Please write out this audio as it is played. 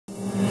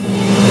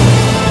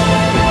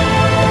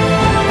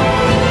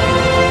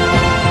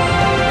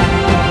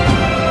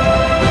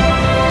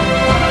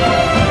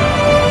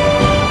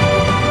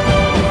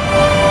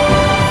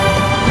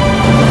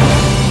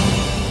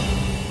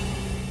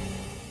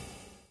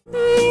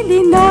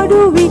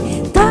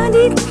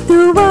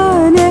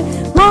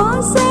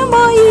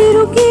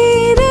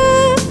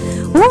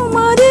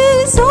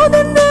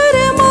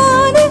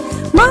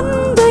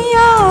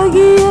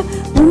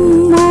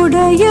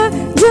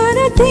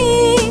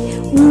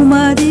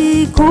உமது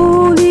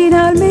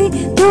கோலினால் மே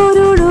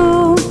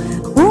தொருளோம்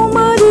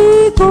உமது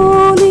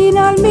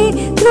கோலினால் மே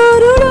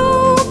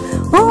தொருளோம்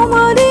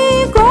உமது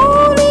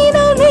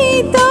கோலினால் மே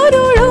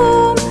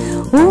தருளோம்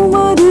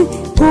உமது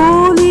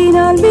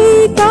கோலினால் மே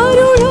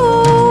தருளோம்.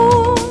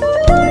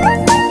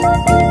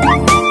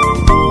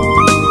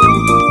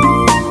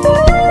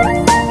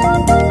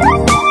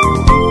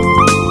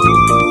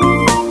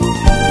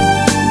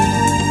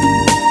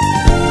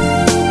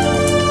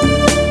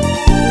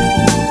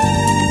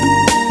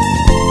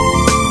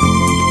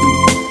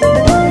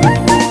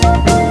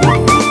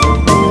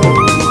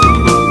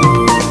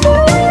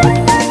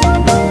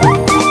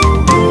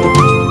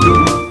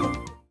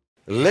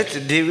 Let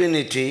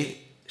divinity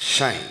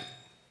shine.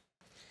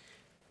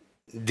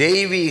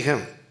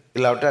 தெய்வீகம்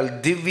இல்லாவிட்டால்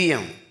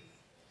திவ்யம்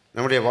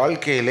நம்முடைய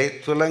வாழ்க்கையிலே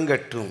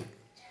துலங்கட்டும்.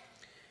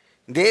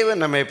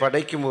 தேவன் நம்மை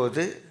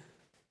படைக்கும்போது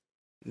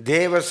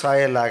தேவ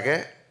சாயலாக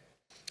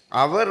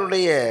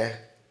அவருடைய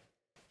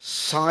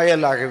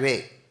சாயலாகவே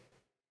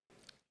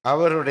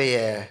அவருடைய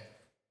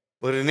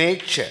ஒரு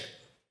நேச்சர்,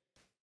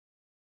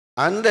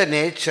 அந்த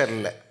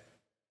நேச்சரில்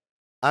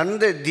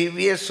அந்த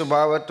திவ்ய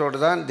சுபாவத்தோடு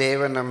தான்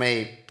தேவன் நம்மை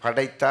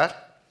படைத்தார்.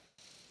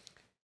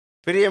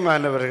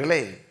 பிரியமானவர்களே,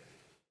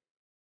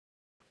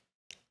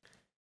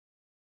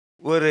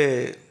 ஒரு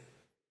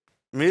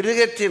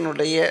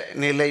மிருகத்தினுடைய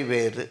நிலை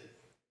வேறு,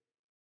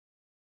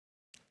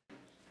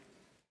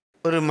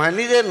 ஒரு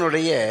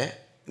மனிதனுடைய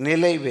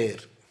நிலை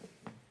வேறு.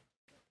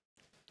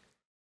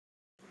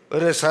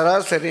 ஒரு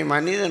சராசரி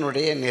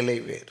மனிதனுடைய நிலை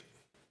வேறு.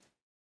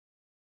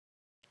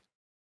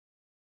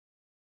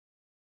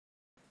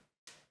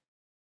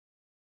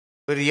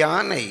 ஒரு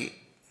யானை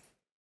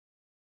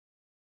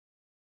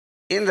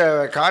இந்த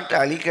காட்டை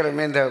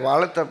அழிக்கிறமே, இந்த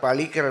வாழைத்தப்பை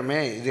அழிக்கிறமே,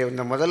 இது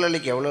இந்த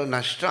முதலாளிக்கு எவ்வளோ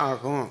நஷ்டம்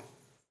ஆகும்,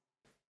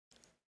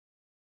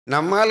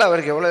 நம்மால்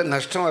அவருக்கு எவ்வளோ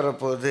நஷ்டம்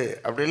வரப்போகுது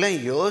அப்படிலாம்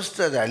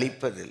யோசித்து அதை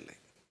அழிப்பதில்லை.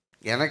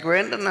 எனக்கு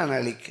வேண்டும், நான்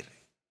அழிக்கிறேன்.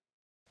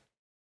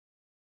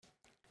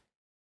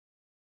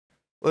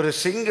 ஒரு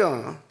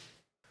சிங்கம்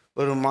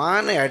ஒரு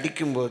மானை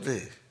அடிக்கும்போது,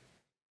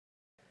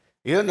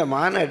 ஐயோ இந்த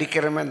மானை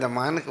அடிக்கிறமே, இந்த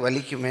மானுக்கு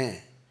வலிக்குமே,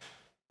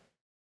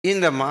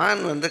 இந்த மான்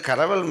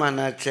கரவல்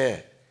மானாச்சே,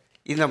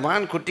 இந்த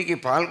மான் குட்டிக்கு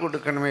பால்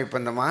கொடுக்கணுமே, இப்போ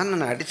இந்த மானை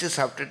நான் அடித்து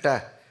சாப்பிட்டுட்டா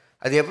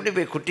அது எப்படி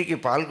போய் குட்டிக்கு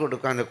பால்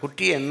கொடுக்கும், அந்த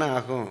குட்டி என்ன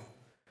ஆகும்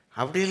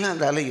அப்படிலாம்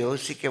அதால்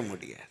யோசிக்க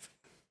முடியாது.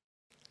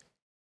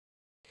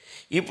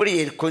 இப்படி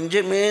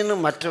கொஞ்சமேனு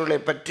மற்றவர்களை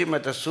பற்றி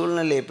மற்ற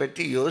சூழ்நிலையை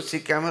பற்றி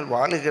யோசிக்காமல்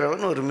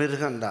வாழுகிறவன் ஒரு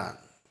மிருகம்தான்.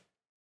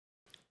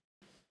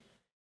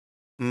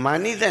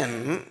 மனிதன்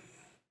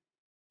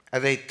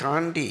அதை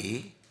தாண்டி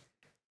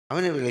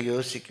அவன் இவளை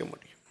யோசிக்க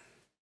முடியும்.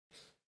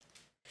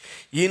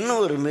 இன்னும்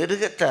ஒரு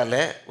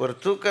மிருகத்தால், ஒரு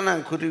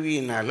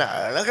தூக்கணாங்குருவியினால்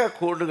அழகாக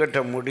கூடு கட்ட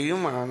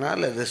முடியும்,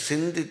 ஆனால் அதை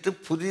சிந்தித்து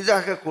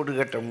புதிதாக கூடு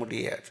கட்ட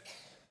முடியாது.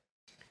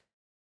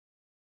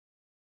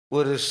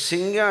 ஒரு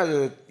சிங்கம் அது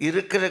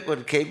இருக்கிற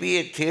ஒரு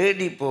கெபியை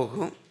தேடி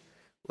போகும்,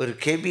 ஒரு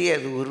கெபியை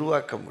அது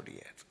உருவாக்க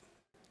முடியாது.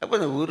 அப்போ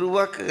அந்த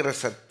உருவாக்குகிற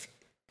சக்தி,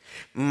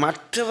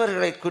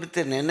 மற்றவர்களை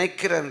குறித்து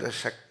நினைக்கிற அந்த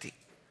சக்தி,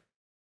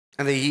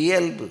 அந்த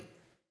இயல்பு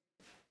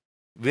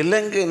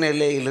விலங்கு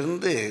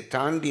நிலையிலிருந்து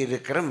தாண்டி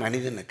இருக்கிற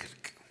மனிதனுக்கு இருக்கு.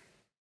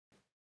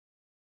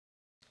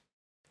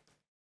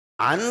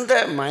 அந்த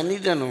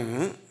மனிதனும்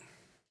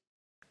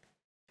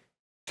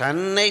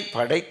தன்னை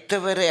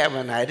படைத்தவரை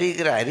அவன்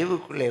அறிகிற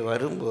அறிவுக்குள்ளே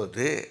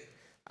வரும்போது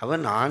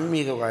அவன்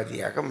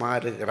ஆன்மீகவாதியாக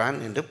மாறுகிறான்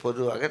என்று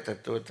பொதுவாக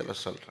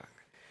தத்துவத்தில் சொல்கிறாங்க.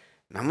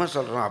 நம்ம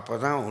சொல்கிறோம் அப்போ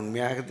தான்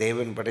உண்மையாக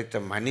தேவன்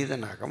படைத்த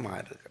மனிதனாக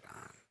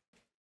மாறுகிறான்.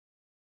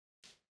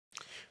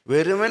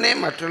 வெறுமனே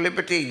மற்றவர்களை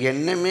பற்றி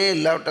எண்ணமே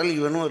இல்லாவிட்டால்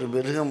இவனும் ஒரு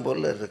மிருகம்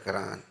போல்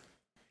இருக்கிறான்.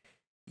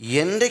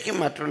 என்றைக்கு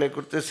மற்றவர்களை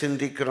குறித்து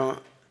சிந்திக்கிறோம்,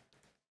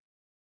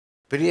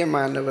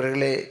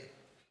 பிரியமானவர்களே,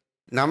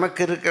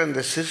 நமக்கு இருக்கிற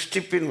இந்த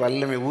சிருஷ்டிப்பின்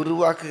வல்லமை,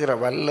 உருவாக்குகிற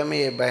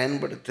வல்லமையை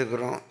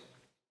பயன்படுத்துகிறோம்.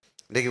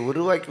 இன்றைக்கி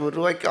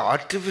உருவாக்கி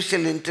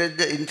ஆர்டிஃபிஷியல்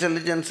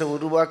இன்டெலிஜென்ஸை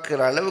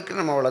உருவாக்குகிற அளவுக்கு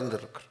நம்ம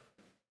வளர்ந்துருக்குறோம்.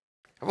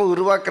 அப்போ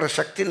உருவாக்குற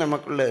சக்தி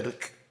நமக்குள்ளே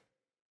இருக்குது.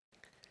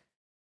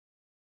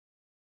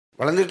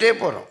 வளர்ந்துகிட்டே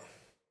போகிறோம்.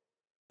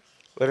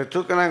 ஒரு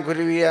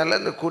தூக்கணாங்குருவியால்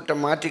அந்த கூட்டை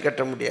மாற்றி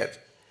கட்ட முடியாது.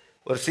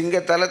 ஒரு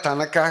சிங்கத்தால்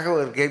தனக்காக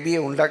ஒரு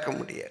கெபியை உண்டாக்க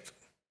முடியாது.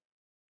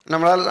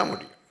 நம்மளால் தான்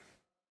முடியும்.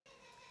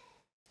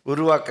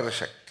 உருவாக்குற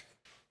சக்தி.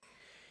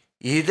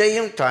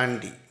 இதையும்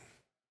தாண்டி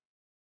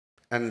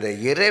அந்த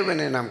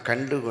இறைவனை நாம்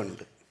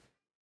கண்டுகொண்டு,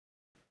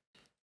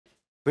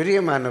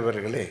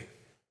 பிரியமானவர்களே,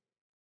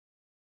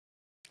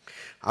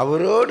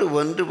 அவரோடு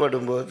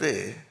ஒன்றுபடும்போது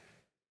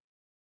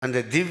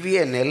அந்த திவ்ய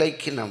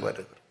நிலைக்கு நாம்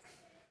வருகிறோம்.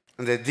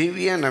 அந்த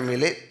திவ்யம்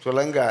நம்மிலே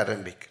துலங்க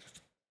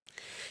ஆரம்பிக்கிறது.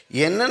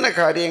 என்னென்ன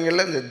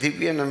காரியங்களில் அந்த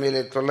திவ்யம்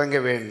நம்மிலே துலங்க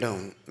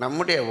வேண்டும்?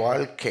 நம்முடைய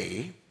வாழ்க்கை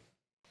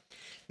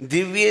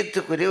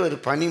திவ்யத்துக்குரிய ஒரு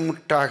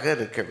பனிமுட்டாக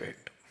இருக்க வேண்டும்.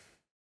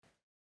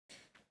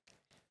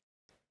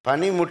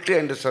 பனிமுட்டு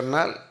என்று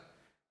சொன்னால்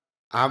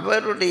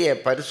அவருடைய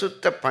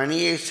பரிசுத்த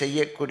பணியை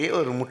செய்யக்கூடிய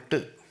ஒரு முட்டு,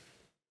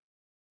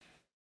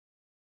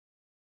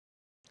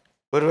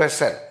 ஒரு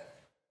வெசல்.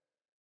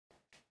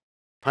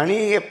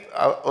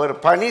 ஒரு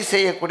பணி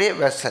செய்யக்கூடிய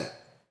வெசல்,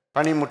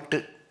 பனிமுட்டு.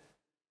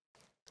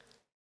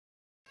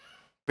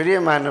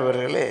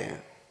 பிரியமானவர்களே,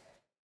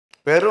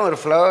 வெறும் ஒரு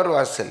ஃப்ளவர்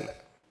வாஸ் இல்லை,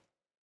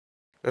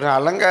 வெறும்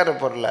அலங்கார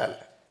பொருளாக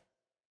இல்லை,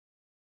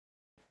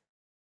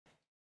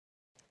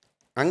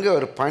 அங்கே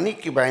ஒரு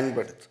பணிக்கு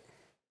பயன்படுது.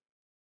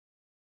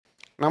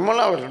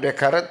 நம்மளும் அவருடைய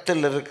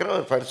கரத்தில் இருக்கிற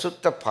ஒரு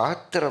பரிசுத்த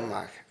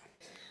பாத்திரமாக,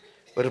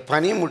 ஒரு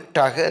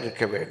பனிமுட்டாக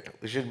இருக்க வேண்டும்.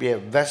 We should be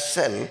a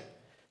vessel in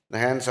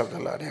the hands of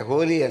the Lord, a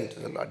holy unto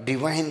the Lord,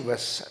 divine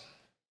vessel.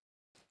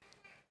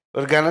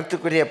 ஒரு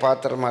கனத்துக்குரிய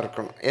பாத்திரமாக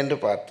இருக்கணும் என்று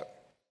பார்த்தோம்.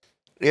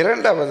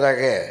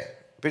 இரண்டாவதாக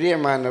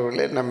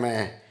பிரியமானவர்களே, நம்ம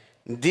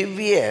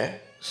திவ்ய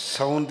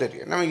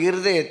சௌந்தரியம், நம்ம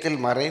இருதயத்தில்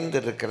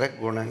மறைந்திருக்கிற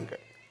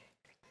குணங்கள்,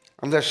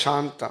 அந்த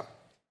சாந்தம்,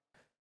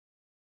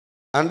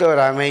 அந்த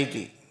ஒரு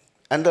அமைதி,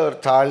 அந்த ஒரு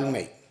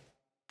தாழ்மை,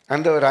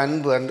 அந்த ஒரு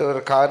அன்பு, அந்த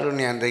ஒரு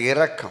காருண்யம், அந்த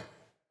இரக்கம்,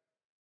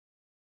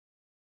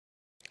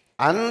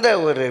 அந்த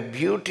ஒரு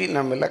பியூட்டி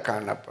நம்மள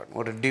காணப்படும்,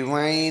 ஒரு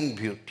டிவைன்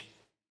பியூட்டி.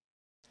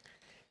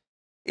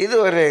 இது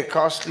ஒரு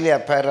காஸ்ட்லி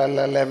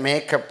அப்பேரலால்,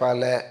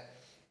 மேக்கப்பால்,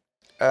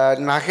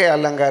 நகை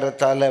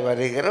அலங்காரத்தால்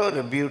வருகிற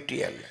ஒரு பியூட்டி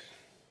அல்ல.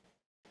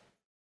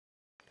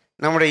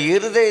 நம்முடைய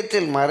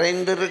இருதயத்தில்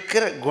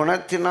மறைந்திருக்கிற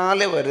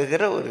குணத்தினாலே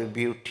வருகிற ஒரு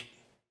பியூட்டி.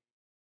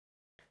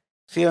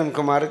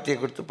 சீவனுக்கு மரத்தையை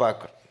கொடுத்து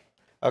பார்க்குறோம்,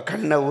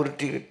 கண்ணை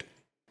உருட்டிக்கிட்டு,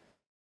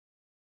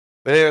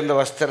 விலையுந்த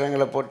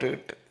வஸ்திரங்களை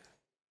போட்டுக்கிட்டு,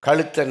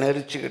 கழுத்தை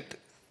நெரிச்சுக்கிட்டு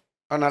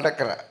அவன்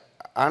நடக்கிறா.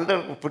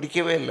 ஆண்டவருக்கு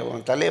பிடிக்கவே இல்லை,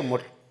 உன் தலையை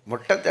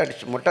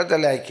மொட்டை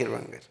தலை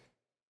ஆக்கிடுவாங்க.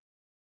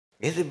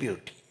 எது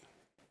பியூட்டி?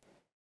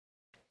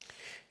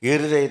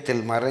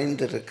 இருதயத்தில்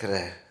மறைந்திருக்கிற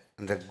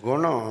அந்த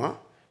குணம்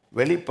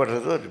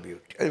வெளிப்படுறது ஒரு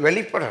பியூட்டி. அது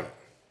வெளிப்படணும்,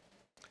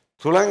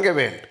 துலங்க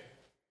வேண்டும்.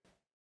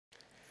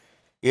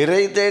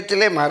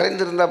 இருதயத்திலே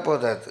மறைந்திருந்தால்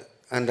போதாது,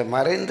 அந்த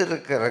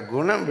மறைந்திருக்கிற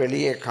குணம்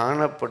வெளியே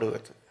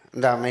காணப்படுவது,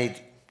 அந்த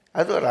அமைதி,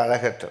 அது ஒரு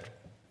அழகை தரும்.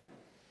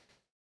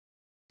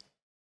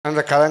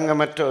 அந்த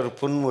களங்கமற்ற ஒரு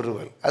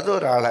புன்முறுவல், அது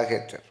ஒரு அழகை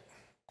தரும்.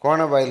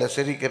 கோணவாயில்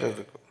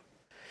சிரிக்கிறதுக்கும்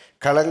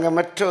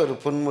களங்கமற்ற ஒரு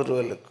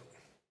புன்முறுவலுக்கும்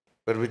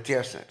ஒரு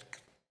வித்தியாசம் இருக்கு.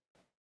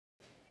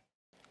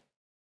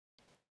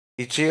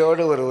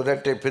 இச்சையோடு ஒரு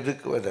உதட்டை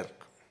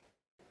பிதுக்குவதற்கும்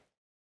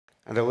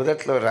அந்த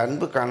உதட்டில் ஒரு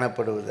அன்பு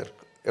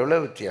காணப்படுவதற்கும் எவ்வளோ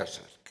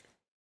வித்தியாசம் இருக்கு.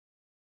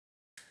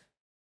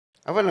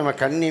 அப்போ நம்ம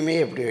கண்ணியுமே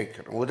எப்படி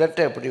வைக்கிறோம்,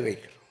 உதட்டை எப்படி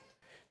வைக்கிறோம்,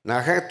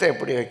 நகத்தை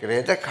எப்படி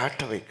வைக்கிறோம், எதை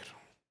காட்ட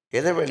வைக்கிறோம்,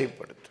 எதை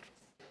வெளிப்படுத்துகிறோம்.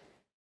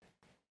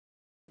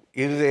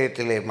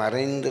 இருதயத்திலே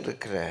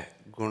மறைந்திருக்கிற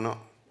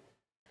குணம்,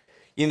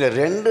 இந்த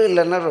ரெண்டும்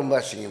இல்லைன்னா ரொம்ப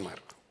அசிங்கமாக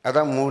இருக்கும்.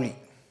 அதான் மூலி.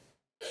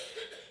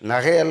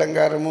 நகை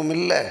அலங்காரமும்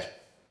இல்லை,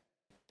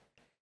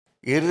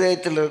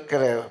 இருதயத்தில்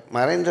இருக்கிற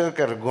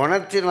மறைந்திருக்கிற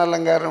குணத்தின்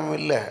அலங்காரமும்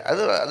இல்லை.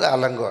 அது அது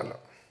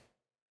அலங்கோலம்,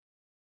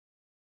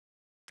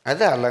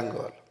 அது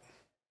அலங்கோலம்.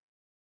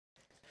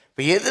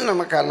 இப்போ எது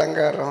நமக்கு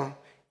அலங்காரம்?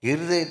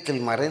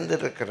 இருதயத்தில்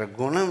மறைந்திருக்கிற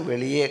குணம்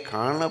வெளியே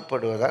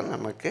காணப்படுவதால்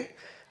நமக்கு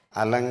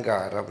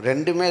அலங்காரம்.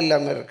 ரெண்டுமே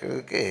இல்லாமல்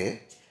இருக்கிறதுக்கு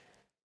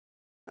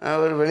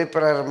ஒரு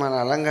வெளிப்பிரகாரமான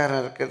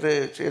அலங்காரம் இருக்குது,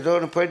 ஏதோ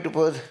ஒன்று போயிட்டு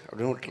போகுது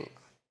அப்படின்னு விட்டுலாம்.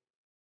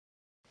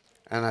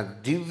 ஆனால்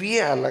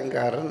திவ்ய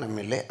அலங்காரம்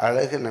நம்மிலே,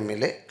 அழகு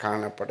நம்மிலே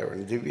காணப்பட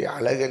வேண்டும். திவ்ய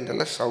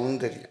அழகுன்றல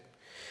சௌந்தரியம்,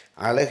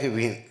 அழகு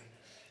வீண்.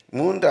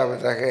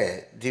 மூன்றாவதாக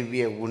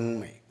திவ்ய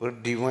உண்மை, ஒரு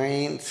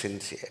டிவைன்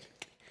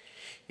சின்சியரிட்டி.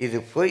 இது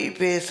பொய்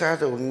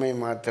பேசாத உண்மை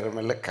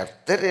மாத்திரமல்ல,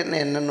 கர்த்தர்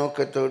என்ன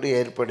நோக்கத்தோடு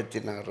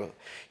ஏற்படுத்தினாரோ,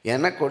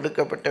 எனக்கு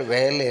கொடுக்கப்பட்ட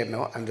வேலை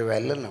என்னோ அந்த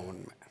வேலை நான்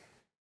உண்மை.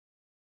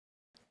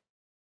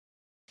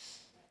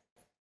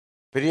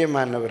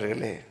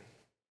 பிரியமானவர்களே,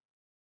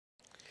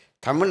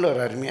 தமிழ் ஒரு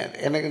அருமையாக,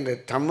 எனக்கு இந்த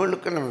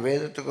தமிழுக்கும் நம்ம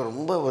வேதத்துக்கும்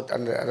ரொம்ப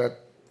அந்த அதாவது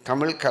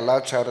தமிழ்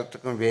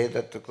கலாச்சாரத்துக்கும்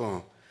வேதத்துக்கும்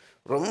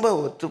ரொம்ப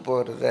ஒத்து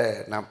போகிறத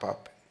நான்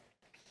பார்ப்பேன்.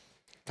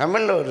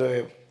 தமிழில் ஒரு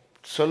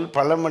சொல்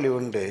பழமொழி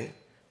உண்டு,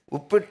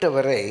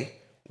 உப்பிட்டவரை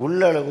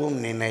உள்ளளவும்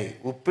நினை,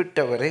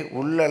 உப்பிட்டவரை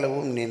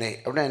உள்ளளவும் நினை.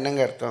 அப்படின்னா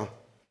என்னங்க அர்த்தம்?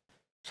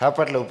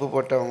 சாப்பாட்டில் உப்பு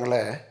போட்டவங்கள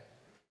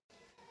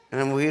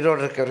நம்ம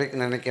உயிரோடு இருக்க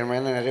வரைக்கும் நினைக்கிறோம்.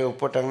 ஏன்னா நிறைய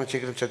உப்பு போட்டாங்கன்னா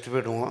சீக்கிரம் செத்து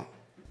போயிடுவோம்.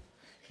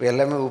 இப்போ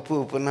எல்லாமே உப்பு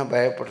உப்புன்னா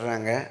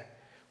பயப்படுறாங்க.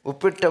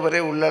 உப்பிட்டவரை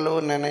உள்ளளவு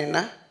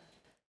நினைன்னா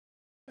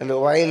அந்த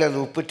வாயில் அந்த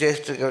உப்பு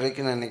டேஸ்ட் இருக்க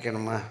வரைக்கும்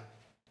நினைக்கணுமா?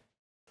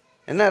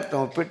 என்ன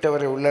அர்த்தம்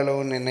உப்பிட்டவரை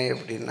உள்ளளவு நினை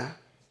அப்படின்னா?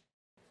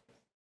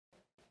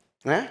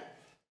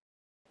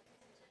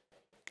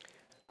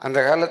 அந்த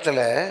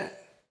காலத்தில்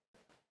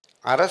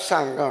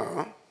அரசாங்கம்,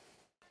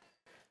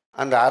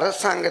 அந்த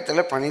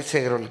அரசாங்கத்தில் பணி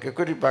செய்கிறவர்களுக்கு,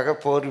 குறிப்பாக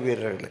போர்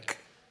வீரர்களுக்கு,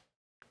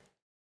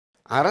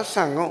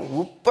 அரசாங்கம்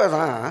உப்பை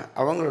தான்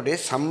அவங்களுடைய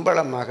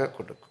சம்பளமாக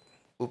கொடுக்கும்.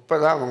 உப்பை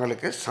தான்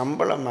அவங்களுக்கு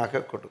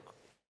சம்பளமாக கொடுக்கும்.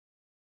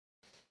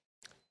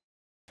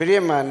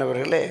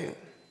 பிரியமானவர்களே,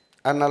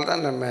 அதனால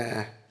தான் நம்ம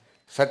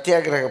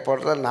சத்தியாகிரகம்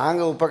போடுறதா,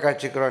 நாங்கள் உப்பை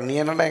காய்ச்சிக்கிறோம், நீ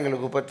என்னடா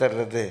எங்களுக்கு உப்பை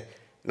தர்றது,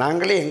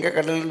 நாங்களே எங்கள்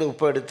கடலேருந்து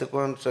உப்பை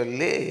எடுத்துக்கோன்னு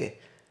சொல்லி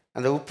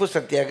அந்த உப்பு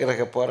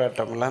சத்தியாகிரக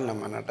போராட்டமெல்லாம்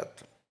நம்ம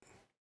நடத்தும்.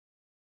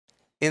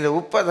 இந்த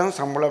உப்பை தான்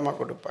சம்பளமாக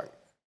கொடுப்பாங்க.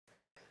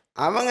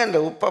 அவங்க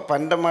அந்த உப்பை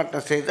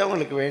பண்டமாட்டம் செய்து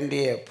அவங்களுக்கு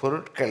வேண்டிய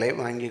பொருட்களை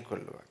வாங்கி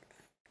கொள்வாங்க.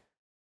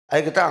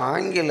 அதுக்கு தான்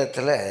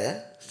ஆங்கிலத்தில்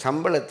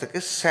சம்பளத்துக்கு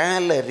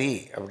சேலரி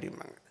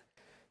அப்படிம்பாங்க.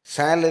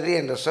 சேலரி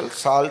என்ற சொல்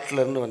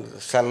சால்ட்லேருந்து வந்தது.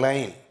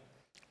 சலைன்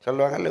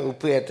சொல்லுவாங்கல்ல,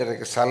 உப்பு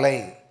ஏற்றுறதுக்கு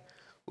சலைன்.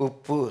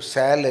 உப்பு,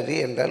 சேலரி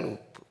என்றால்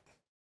உப்பு.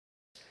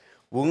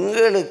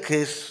 உங்களுக்கு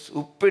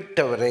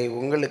உப்பிட்டவரை,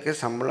 உங்களுக்கு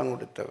சம்பளம்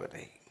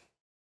கொடுத்தவரை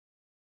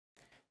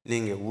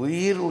நீங்கள்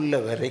உயிர் உள்ள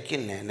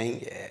வரைக்கும்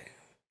நினைங்க.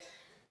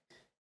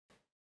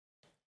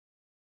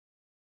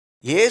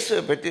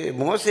 இயேசுவை பற்றி,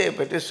 மோசையை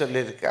பற்றி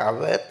சொல்லியிருக்கு,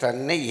 அவர்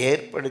தன்னை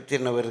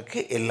ஏற்படுத்தினவருக்கு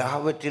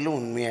எல்லாவற்றிலும்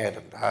உண்மையாக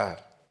இருந்தார்.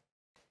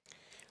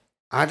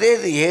 அதே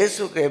இது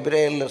இயேசுக்கு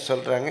எபிரேயரில்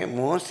சொல்கிறாங்க,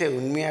 மோசே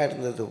உண்மையாக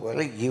இருந்தது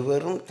போல்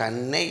இவரும்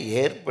தன்னை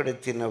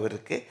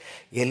ஏற்படுத்தினவருக்கு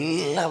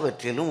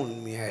எல்லாவற்றிலும்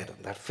உண்மையாக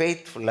இருந்தார்,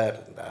 ஃபெய்த்ஃபுல்லாக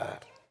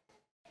இருந்தார்.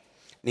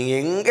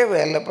 நீங்கள் எங்கே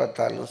வேலை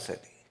பார்த்தாலும்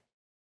சரி,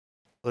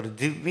 ஒரு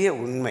திவ்ய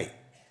உண்மை,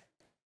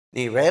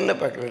 நீங்கள் வேலை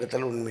பார்க்குற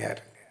இடத்துல உண்மையாக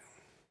இருங்க,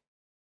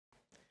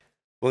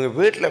 உங்கள்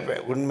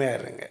வீட்டில் உண்மையாக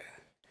இருங்க,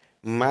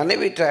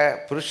 மனைவிட்ட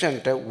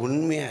புருஷன்கிட்ட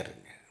உண்மையாக இருங்க,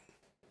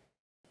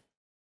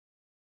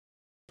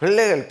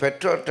 பிள்ளைகள்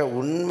பெற்றோர்கிட்ட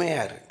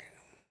உண்மையாக இருங்க.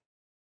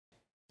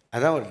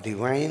 அதான் ஒரு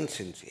டிவைன்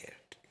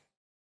சின்சியரிட்டி.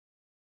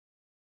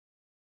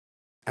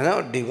 அதான்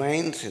ஒரு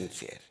டிவைன்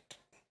சின்சியரிட்டி.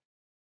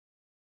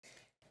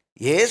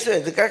 இயேசு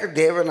எதுக்காக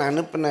தேவனை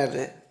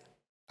அனுப்பினார்?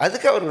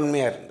 அதுக்கு அவர்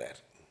உண்மையாக இருந்தார்.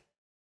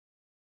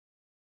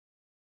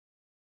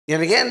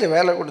 எனக்கு ஏன் இந்த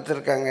வேலை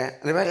கொடுத்துருக்காங்க?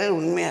 அந்த வேலையில்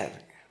உண்மையாக இருங்க.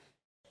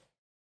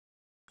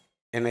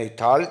 என்னை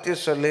தாழ்த்தி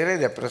சொல்லுகிற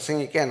இதை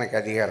பிரசங்கிக்க எனக்கு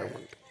அதிகாரம்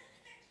உண்டு.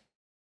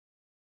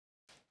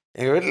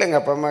 எங்கள் வீட்டில் எங்கள்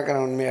அப்பா அம்மாவுக்கு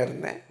நான் உண்மையாக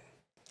இருந்தேன்.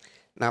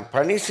 நான்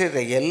பணி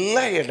செய்த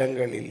எல்லா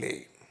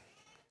இடங்களிலேயும்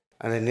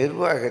அந்த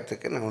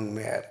நிர்வாகத்துக்கு நான்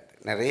உண்மையாக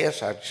இருந்தேன். நிறைய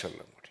சாட்சி சொல்ல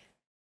முடியும்,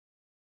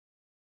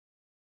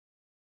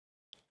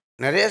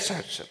 நிறைய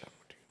சாட்சி சொல்ல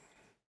முடியும்.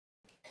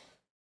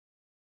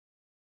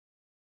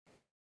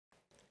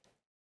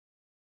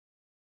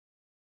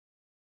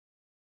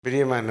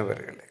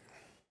 பிரியமானவர்களே,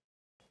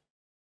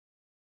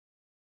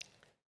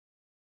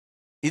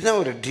 இதுதான்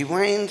ஒரு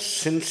டிவைன்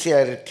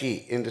சின்சியாரிட்டி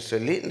என்று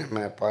சொல்லி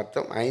நம்ம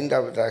பார்த்தோம்.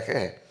 ஐந்தாவதாக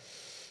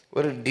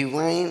ஒரு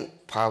டிவைன்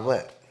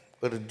பவர்,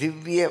 ஒரு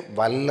திவ்ய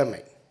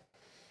வல்லமை,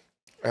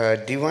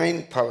 டிவைன்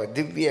பவர்,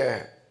 திவ்ய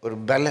ஒரு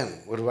பலன்,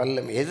 ஒரு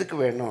வல்லமை. எதுக்கு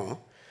வேணும்?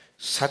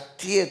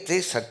 சத்தியத்தை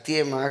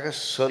சத்தியமாக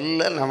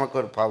சொல்ல நமக்கு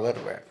ஒரு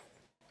பவர் வேணும்.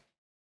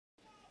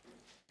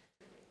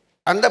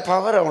 அந்த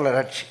பவர் அவங்கள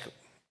ரட்சிக்கும்.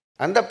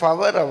 அந்த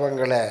பவர்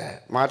அவங்கள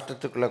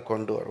மாற்றத்துக்குள்ளே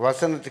கொண்டு வரும்,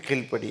 வசனத்துக்கு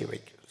கீழ்ப்படிய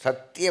வைக்கும்.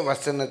 சத்திய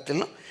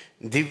வசனத்திலும்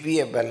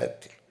திவ்ய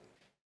பலத்தில்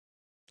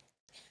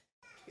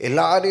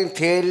எல்லாரையும்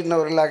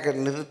தேறினவர்களாக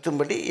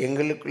நிறுத்தும்படி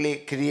எங்களுக்குள்ளே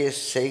கிரியை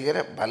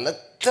செய்கிற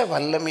பலத்த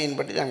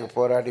வல்லமையின்படி நாங்கள்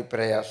போராடி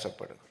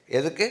பிரயாசப்படுகிறோம்.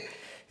 எதுக்கு?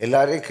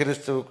 எல்லாரையும்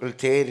கிறிஸ்துவுக்குள்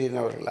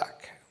தேறினவர்களாக.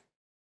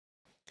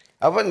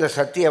 அப்போ இந்த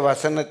சத்திய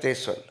வசனத்தை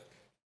சொல்,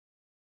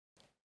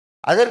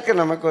 அதற்கு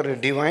நமக்கு ஒரு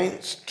டிவைன்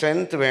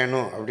ஸ்ட்ரென்த்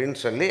வேணும் அப்படின்னு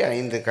சொல்லி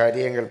 5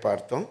 காரியங்கள்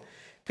பார்த்தோம்.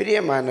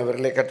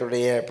 பிரியமானவர்களே,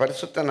 கர்த்தருடைய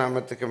பரிசுத்த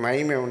நாமத்துக்கு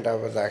மகிமை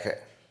உண்டாவதாக.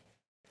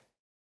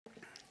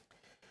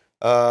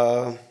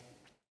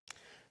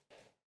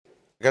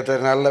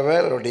 கர்த்தர் நல்லவர்,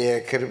 அவருடைய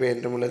கிருபை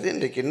என்றும் உள்ளது.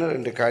 இன்றைக்கு இன்னும்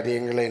 2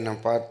 காரியங்களை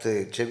நாம் பார்த்து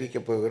ஜெபிக்க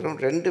போகிறோம்.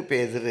 2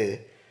 பேதுரு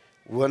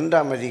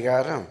 1ஆம்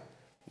அதிகாரம்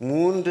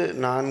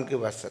 3-4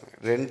 வசனம்.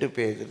 2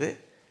 பேதுரு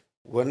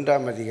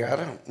 1ஆம்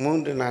அதிகாரம்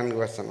 3-4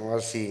 வசனம்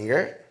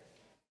வாசியுங்கள்.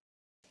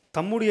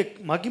 தம்முடைய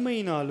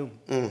மகிமையினாலும்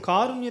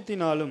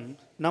காருண்யத்தினாலும்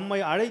நம்மை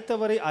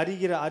அழைத்தவரை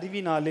அறிகிற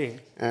அறிவினாலே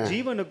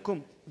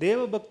ஜீவனுக்கும்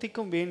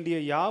தேவபக்திக்கும் வேண்டிய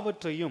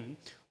யாவற்றையும்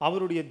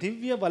அவருடைய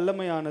திவ்ய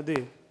வல்லமையானது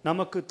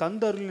நமக்கு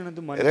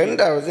தந்தருளினது.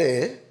 2வது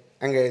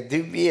அங்கே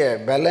திவ்ய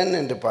பலன்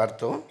என்று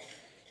பார்த்தோம்.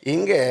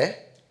 இங்கே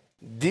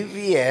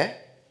திவ்ய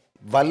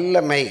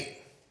வல்லமை,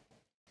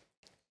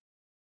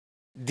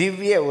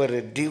 திவ்ய ஒரு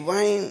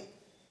டிவைன்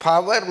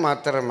பவர்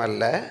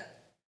மாத்திரமல்ல,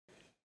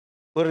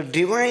 ஒரு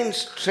டிவைன்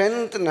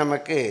ஸ்ட்ரென்த்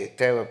நமக்கு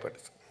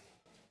தேவைப்படுது.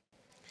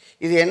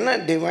 இது என்ன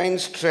டிவைன்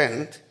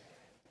ஸ்ட்ரென்த்?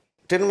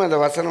 திரும்ப அந்த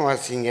வசனம்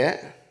வாசிங்க.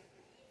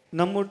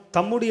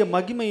 தம்முடைய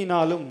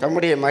மகிமையினாலும்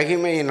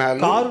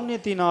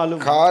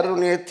காருண்யத்தினாலும்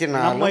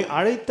நம்மை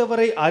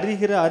அழைத்தவரை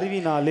அறிகிற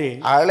அறிவினாலே.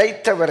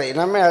 அழைத்தவரை,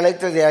 நம்மை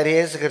அழைத்தது யார்?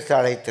 இயேசு கிறிஸ்து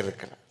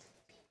அழைத்திருக்கிறார்.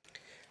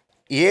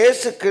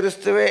 இயேசு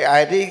கிறிஸ்துவை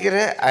அறிகிற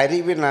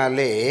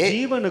அறிவினாலே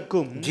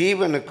ஜீவனுக்கும்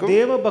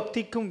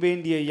தேவபக்திக்கும்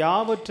வேண்டிய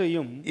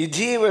யாவற்றையும்,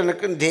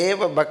 ஜீவனுக்கும்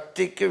தேவ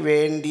பக்திக்கு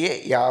வேண்டிய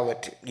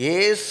யாவற்றையும்,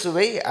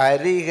 இயேசுவை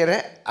அறிகிற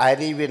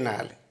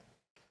அறிவினாலே.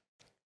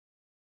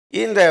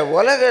 இந்த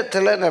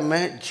உலகத்தில் நம்ம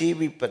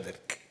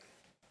ஜீவிப்பதற்கு,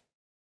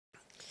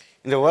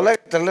 இந்த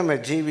உலகத்தில் நம்ம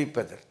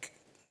ஜீவிப்பதற்கு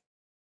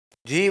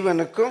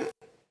ஜீவனுக்கும்,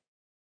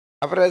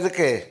 அப்புறம்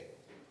எதுக்கு?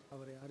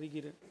 அவரை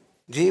அறிகிற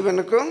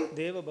ஜீவனுக்கும்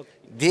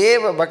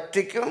தேவ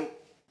பக்திக்கும்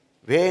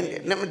வேண்டிய,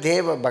 நம்ம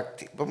தேவ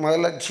பக்தி. இப்போ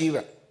முதல்ல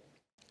ஜீவன்,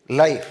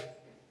 லைஃப்.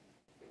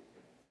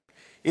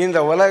 இந்த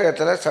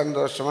உலகத்தில்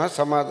சந்தோஷமாக,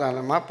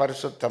 சமாதானமாக,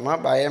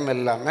 பரிசுத்தமாக, பயம்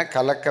இல்லாமல்,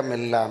 கலக்கம்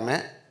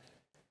இல்லாமல்,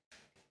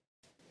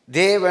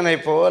 தேவனை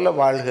போல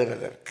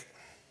வாழ்கிறதற்கு,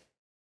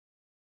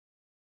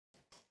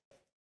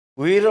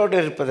 உயிரோடு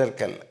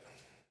இருப்பதற்கல்ல,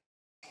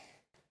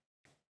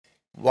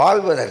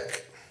 வாழ்வதற்கு.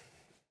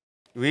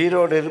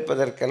 உயிரோடு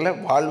இருப்பதற்கல்ல,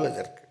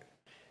 வாழ்வதற்கு.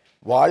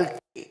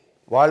 வாழ்க்கை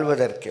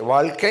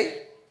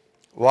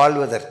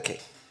வாழ்வதற்கே.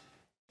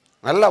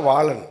 நல்லா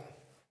வாழணும்.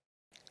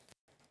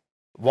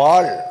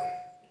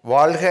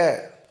 வாழ்க,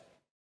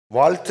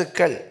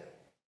 வாழ்த்துக்கள்.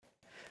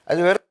 அது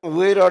வெறும்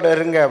உயிரோடு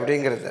இருங்க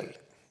அப்படிங்கிறது.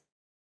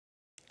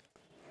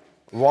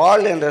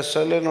 வாழ் என்ற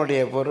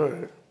சொல்லினுடைய பொருள்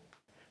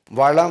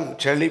வளம்,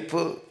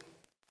 செழிப்பு.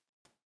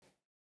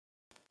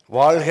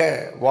 வாழ்க,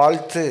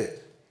 வாழ்த்து,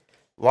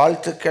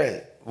 வாழ்த்துக்கள்,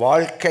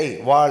 வாழ்க்கை,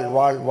 வாழ்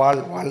வாழ்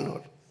வாழ் வாழ்.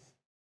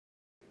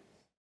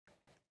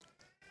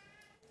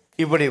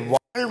 இப்படி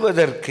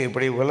வாழ்வதற்கு,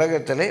 இப்படி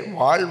உலகத்திலே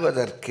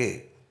வாழ்வதற்கு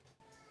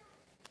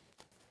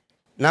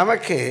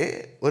நமக்கு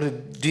ஒரு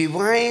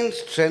டிவைன்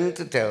ஸ்ட்ரென்த்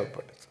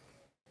தேவைப்படுது.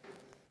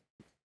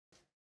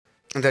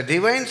 அந்த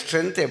டிவைன்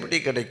ஸ்ட்ரென்த் எப்படி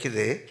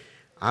கிடைக்குது?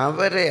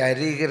 அவரை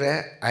அறிகிற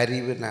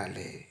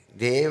அறிவினாலே.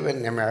 தேவன்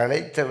நம்மை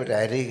அழைத்தவர்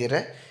அறிகிற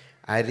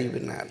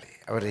அறிவினாலே.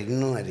 அவரை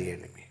இன்னும்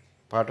அறியணுமே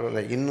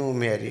பாடுறல,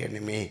 இன்னுமே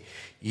அறியணுமே,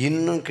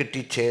 இன்னும்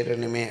கிட்டி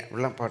சேரணுமே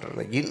அப்படிலாம்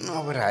பாடுறல. இன்னும்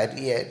அவரை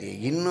அறிய அறிய,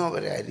 இன்னும்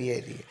அவரை அறிய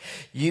அறிய,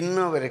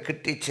 இன்னும் அவரை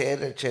கிட்டி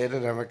சேர சேர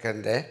நமக்கு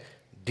அந்த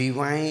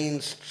டிவைன்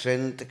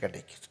ஸ்ட்ரென்த்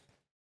கிடைக்குது.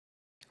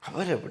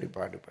 அவர் எப்படி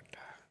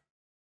பாடுபட்டார்,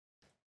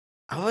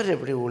 அவர்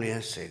எப்படி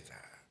ஊழியம்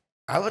செய்தார்,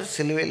 அவர்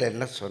சிலுவையில்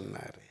என்ன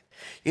சொன்னார்,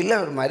 இல்லை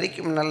அவர்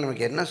மரிக்கும் முன்னால்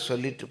நமக்கு என்ன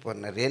சொல்லிட்டு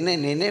போனார், என்ன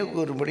நினைவு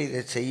கூறும்படி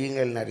இதை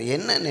செய்யுங்கள்னார்,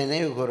 என்ன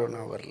நினைவு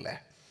கூறணும் அவரில்.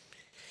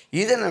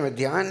 இதை நம்ம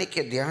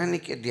தியானிக்க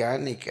தியானிக்க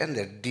தியானிக்க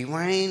அந்த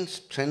டிவைன்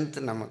ஸ்ட்ரென்த்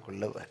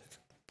நமக்குள்ளே வருது.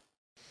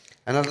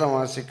 அதனால தான்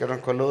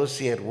வாசிக்கிறோம்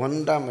கொலோசியர்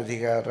 1ஆம்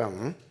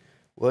அதிகாரம்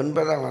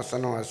 9ஆம்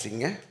வசனம்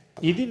வாசிங்க.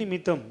 இது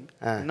நிமித்தம்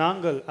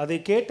நாங்கள் அதை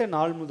கேட்ட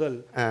நாள் முதல்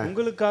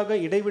உங்களுக்காக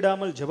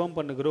இடைவிடாமல் ஜெபம்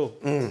பண்ணுகிறோம்.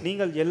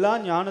 நீங்கள் எல்லா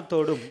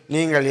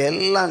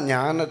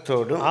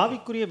ஞானத்தோடும்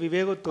ஆவிக்குரிய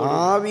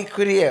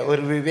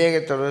ஒரு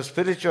விவேகத்தோடும்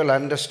ஸ்பிரிச்சுவல்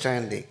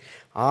அண்டர்ஸ்டாண்டிங்,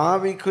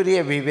 ஆவிக்குரிய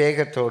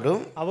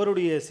விவேகத்தோடும்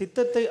அவருடைய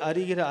சித்தத்தை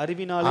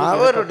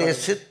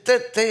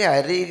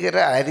அறிகிற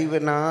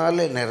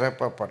அறிவினாலே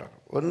நிரப்பப்படும்.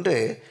 ஒன்று,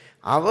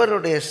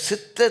 அவருடைய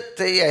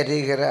சித்தத்தை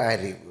அறிகிற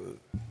அறிவு.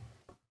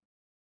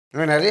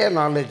 நிறைய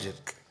நாலேஜ்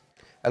இருக்கு.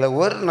 அதில்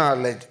ஒரு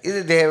நாலேஜ், இது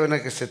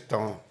தேவனுக்கு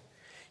சித்தம்,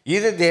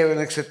 இது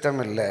தேவனுக்கு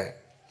சித்தம் இல்லை.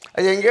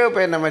 அது எங்கேயோ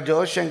போய் நம்ம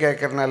ஜோஷம்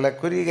கேட்கறனால,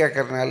 குறி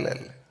கேட்கறனால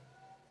இல்லை.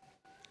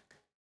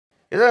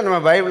 ஏதோ நம்ம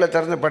பைபிளை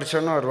திறந்து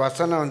படித்தோன்னா ஒரு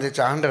வசனம்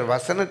வந்துச்சு, ஆண்டவர்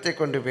வசனத்தை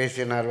கொண்டு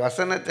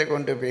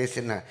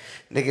பேசினார்.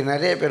 இன்றைக்கி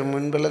நிறைய பேர்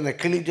முன்பெல்லாம் இந்த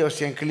கிளி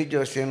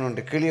ஜோசியம்னு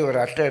உண்டு. கிளி ஒரு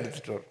அட்டை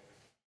எடுத்துகிட்டு வரும்.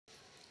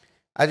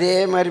 அதே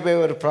மாதிரி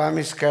போய் ஒரு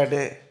ப்ராமிஸ்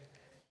கார்டு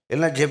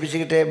எல்லாம்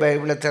ஜெபிச்சுக்கிட்டே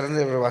பைபிளை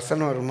திறந்து ஒரு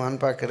வசனம் வருமானு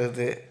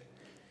பார்க்குறது,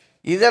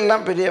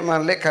 இதெல்லாம்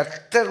பிரியமானலே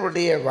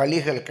கர்த்தருடைய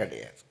வழிகள்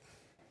கிடையாது.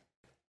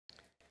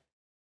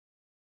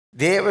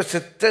 தேவ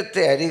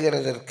சித்தத்தை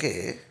அறிகிறதற்கு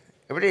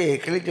எப்படி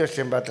கிளி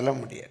ஜோசியம்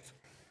பார்த்தெல்லாம் முடியாது.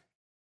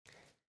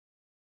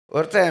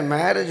 ஒருத்தன்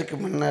மேரேஜுக்கு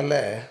முன்னால்,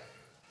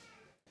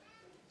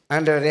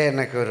 ஆண்டவரே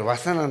எனக்கு ஒரு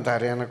வசனம்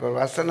தாரு,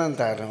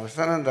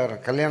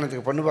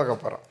 கல்யாணத்துக்கு பொண்ணு பார்க்க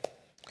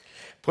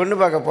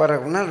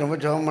போகிறோம்னா ரொம்ப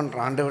ஜெபம்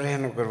பண்ணுறான். ஆண்டவரே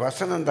எனக்கு ஒரு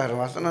வசனம்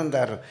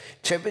தாரு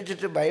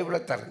செபிச்சுட்டு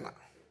பைபிளை தரணும்.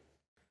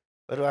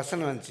 ஒரு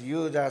வசனம் வந்துச்சு,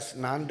 யூதாஸ்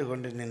நாண்டு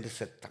கொண்டு நின்று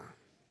செத்தான்.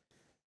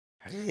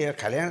 ஐயோ,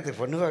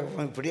 கல்யாணத்துக்கு பொண்ணு பார்க்க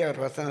போக இப்படியா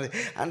ஒரு வசனம்,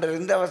 ஆண்டவர்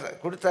இந்த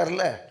வசனம்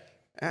கொடுத்தார்ல,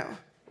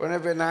 உடனே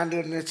போய் நாண்டு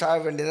கொண்டு சாக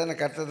வேண்டியதானே,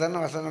 கர்த்தர்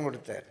தானே வசனம்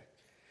கொடுத்தாரு.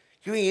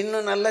 இவன்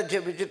இன்னும் நல்லா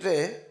ஜெபிச்சுட்டு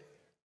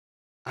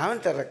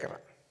அவன்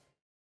திறக்கிறான்.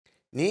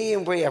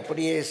 நீயும் போய்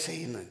அப்படியே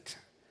செய்யணும்.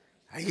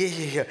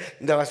 ஐயோ,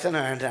 இந்த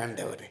வசனம் வேண்டாம்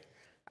ஆண்டவரே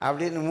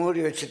அப்படின்னு மூடி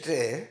வச்சுட்டு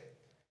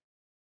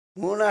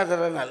 3ஆவது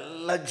தடவை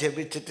நல்லா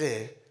ஜெபிச்சுட்டு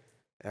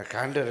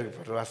ஆண்டவருக்கு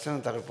ஒரு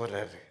வசனம்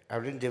தரப்போகிறாரு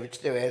அப்படின்னு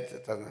ஜெபிச்சுட்டு வேதத்தை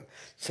தந்தான்.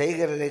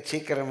 செய்கிறதை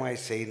சீக்கிரமாய்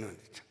செய்யணும்.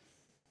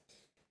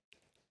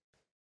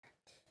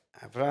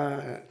 அப்புறம்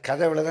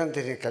கதை தான்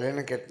தெரியும்,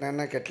 கல்யாணம்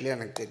கட்டினான்னா கட்டலையே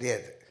எனக்கு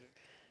தெரியாது.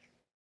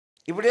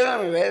 இப்படியெல்லாம்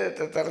நம்ம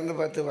வேதத்தை திறந்து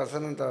பார்த்து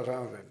வசனம்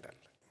தவறாமல்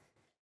வேண்டாம்.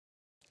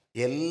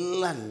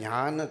 எல்லா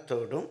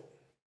ஞானத்தோடும்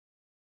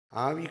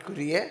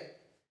ஆவிக்குரிய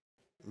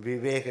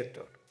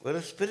விவேகத்தோடும் ஒரு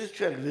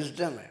ஸ்பிரிச்சுவல்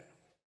விஸ்டம் வேணும்,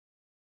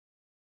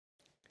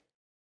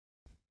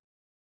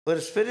 ஒரு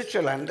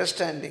ஸ்பிரிச்சுவல்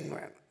அண்டர்ஸ்டாண்டிங்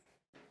வேணும்.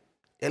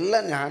 எல்லா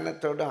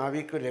ஞானத்தோடும்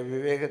ஆவிக்குரிய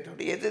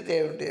விவேகத்தோடு எது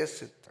தேவனுடைய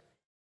சித்தம்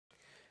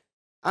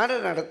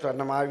ஆண்டவர் நடத்துவார்.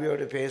 நம்ம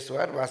ஆவியோடு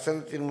பேசுவார்,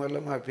 வசனத்தின்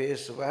மூலமாக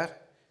பேசுவார்.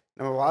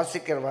 நம்ம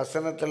வாசிக்கிற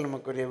வசனத்தில்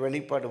நமக்குரிய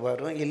வெளிப்பாடு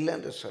வரும்,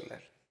 இல்லைன்னு சொல்லல.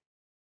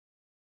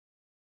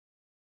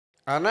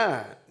 ஆனால்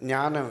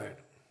ஞானம்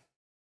வேணும்,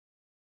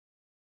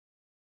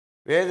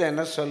 வேதம்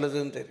என்ன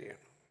சொல்லுதுன்னு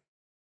தெரியணும்.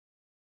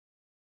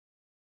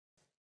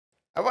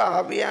 அப்போ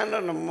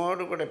ஆவியான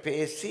நம்மோடு கூட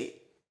பேசி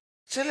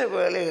சில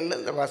வேளைகளில்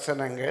இந்த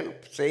வசனங்கள்,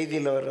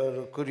 செய்தியில் வர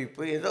ஒரு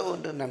குறிப்பு, ஏதோ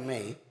ஒன்று நம்மை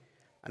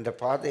அந்த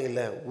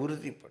பாதையில்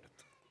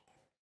உறுதிப்படுத்தும்.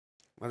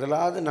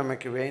 முதலாவது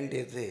நமக்கு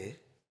வேண்டியது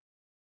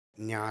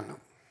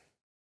ஞானம்.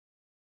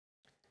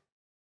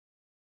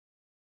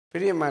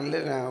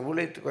 பிரியமானல, நான்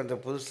ஊழியத்துக்கு வந்த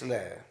புதுசில்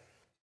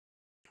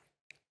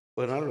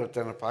ஒரு நாள்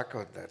ஒருத்தனை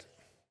பார்க்க வந்தார்.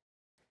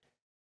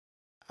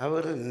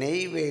 அவர்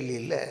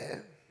நெய்வேலியில்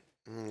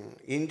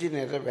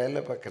இன்ஜினியராக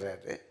வேலை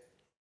பார்க்குறாரு.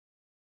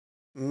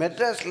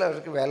 மெட்ராஸில்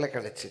அவருக்கு வேலை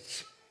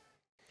கிடச்சிருச்சு.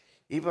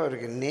 இப்போ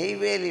அவருக்கு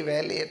நெய்வேலி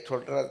வேலையை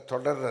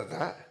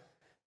தொடர்றதா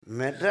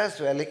மெட்ராஸ்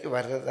வேலைக்கு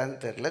வர்றதான்னு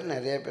தெரில.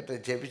 நிறைய பேர்த்த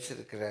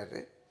ஜெபிச்சிருக்கிறாரு.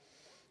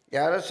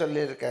 யாரோ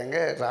சொல்லியிருக்காங்க,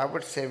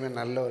 ராபர்ட் சேமன்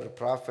நல்ல ஒரு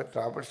ப்ராஃபட்,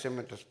 ராபர்ட்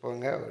சேமன்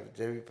போங்க அவர்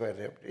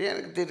ஜெபிப்பார் அப்படி.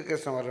 எனக்கு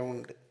தீர்க்கதரிசனம் வர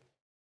உண்டு.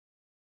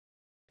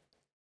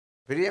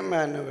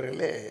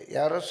 பிரியமானவர்களே,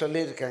 யாரோ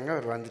சொல்லியிருக்காங்க,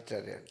 அவர்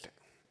வந்துட்டார் என்கிட்ட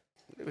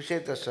இந்த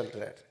விஷயத்த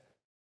சொல்கிறார்.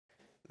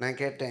 நான்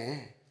கேட்டேன்,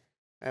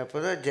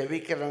 பொதுவாக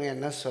ஜெபிக்கிறவங்க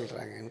என்ன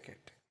சொல்கிறாங்கன்னு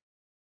கேட்டேன்.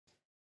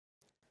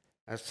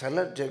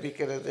 சிலர்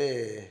ஜெபிக்கிறது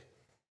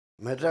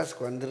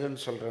மெட்ராஸ்க்கு வந்துடுன்னு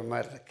சொல்கிற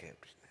மாதிரி இருக்கு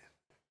அப்படின்னு.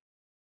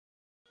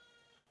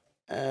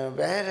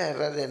 வேறு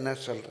யாராவது என்ன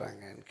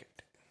சொல்கிறாங்கன்னு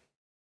கேட்டேன்.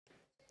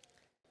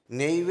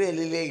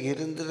 நெய்வேலியிலே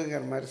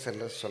இருந்துருங்கிற மாதிரி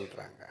சிலர்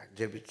சொல்கிறாங்க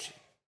ஜெபிச்சு.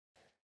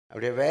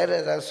 அப்படியே வேறு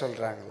ஏதாவது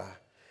சொல்கிறாங்களா?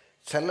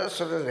 சிலர்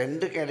சொல்கிற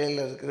ரெண்டுக்கு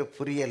இடையில் இருக்கிற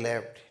புரியலை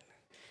அப்படின்னு.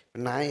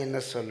 நான் என்ன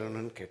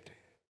சொல்லணும்னு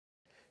கேட்டேன்.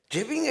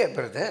 ஜெபிங்க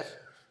பிரதர்.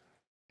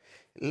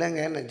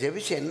 இல்லைங்க, நான்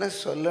ஜெபிச்சு என்ன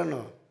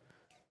சொல்லணும்?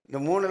 இந்த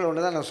 3ல்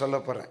ஒன்று தான் நான் சொல்ல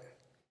போகிறேன்.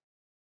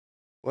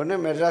 ஒன்று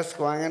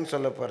மெட்ராஸ்க்கு வாங்கன்னு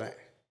சொல்ல போகிறேன்,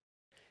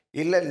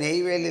 இல்லை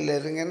நெய்வேலியில்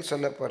இருங்கன்னு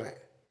சொல்ல போகிறேன்,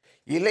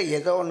 இல்லை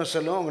ஏதோ ஒன்று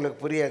சொல்லுவோம் உங்களுக்கு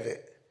புரியாது,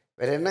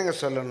 வேறு என்னங்க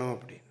சொல்லணும்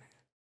அப்படின்னு.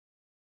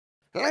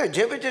 இல்லை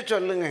ஜெபிச்சு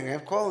சொல்லுங்கங்க.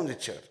 கோவம்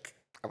வந்துச்சு அவருக்கு.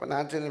 அப்போ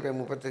நான் சின்ன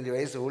 35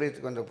 வயசு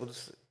ஊழியத்துக்கு வந்த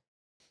புதுசு.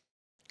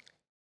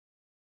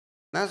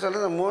 நான்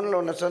சொல்கிறேன், 3ல்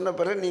ஒன்று சொன்ன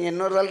பிறகு நீங்கள்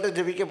இன்னொரு ஆள்கிட்ட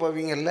ஜெபிக்க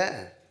போவீங்கல்ல.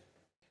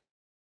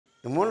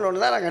 இந்த 3ல்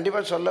ஒன்று தான் நான்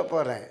கண்டிப்பாக சொல்ல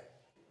போகிறேன்.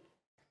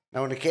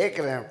 நான் ஒன்று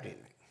கேட்குறேன்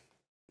அப்படின்னு.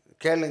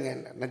 கேளுங்க.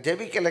 நான்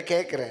ஜெபிக்கலை,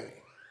 கேட்குறேன்.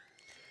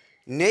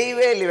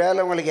 நெய்வேலி வேலை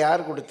உங்களுக்கு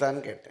யார்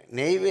கொடுத்தான்னு கேட்டேன்.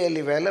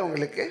 நெய்வேலி வேலை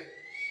உங்களுக்கு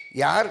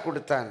யார்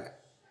கொடுத்தான்னு?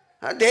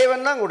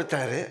 தேவன் தான்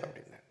கொடுத்தாரு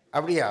அப்படின்னா.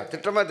 அப்படியா?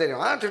 திட்டமாக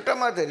தெரியும்.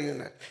 திட்டமாக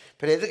தெரியும்னு.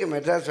 இப்போ எதுக்கு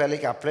மெட்ராஸ்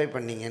வேலைக்கு அப்ளை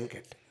பண்ணீங்கன்னு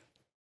கேட்டேன்.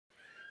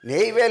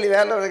 நெய்வேலி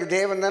வேலை உனக்கு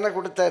தேவன் தானே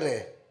கொடுத்தாரு,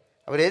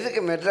 அவர்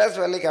எதுக்கு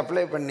மெட்ராஸ் வேலைக்கு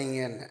அப்ளை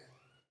பண்ணீங்கன்னு?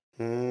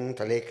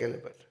 தலையை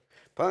கேள்விப்பட்டு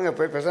போங்க,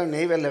 போய் பேசாமல்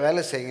நெய்வேலியில்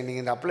வேலை செய்யுங்க.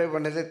 நீங்கள் இந்த அப்ளை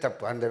பண்ணதே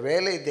தப்பு. அந்த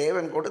வேலையை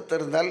தேவன்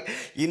கொடுத்துருந்தால்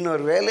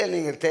இன்னொரு வேலையை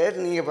நீங்கள்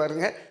தேடினீங்க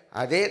பாருங்கள்,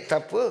 அதே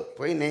தப்பு.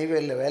 போய்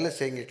நெய்வேலியில் வேலை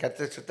செய்யுங்க.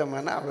 கற்று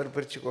சுத்தமான அவர்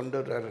பிரித்து கொண்டு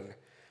வருவாருங்க.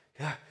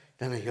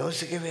 நான்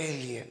யோசிக்கவே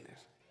இல்லையேன்னு.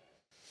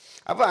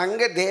 அப்போ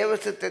அங்கே தேவ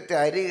சித்தத்தை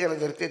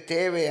அறிகிறதற்கு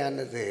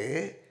தேவையானது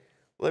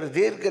ஒரு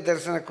தீர்க்க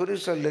தரிசன குறி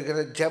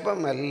சொல்லுகிற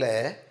ஜபம் அல்ல,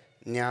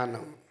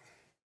 ஞானம்,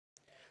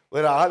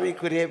 ஒரு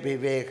ஆவிக்குரிய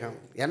விவேகம்.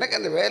 எனக்கு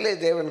அந்த வேலையை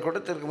தேவன்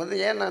கொடுத்துருக்கும்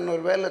போது ஏன் நான்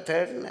ஒரு வேலை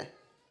தேடினேன்?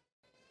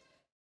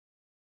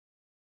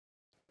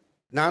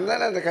 நான்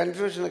தானே அந்த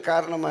கன்ஃபியூஷனுக்கு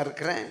காரணமாக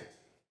இருக்கிறேன்.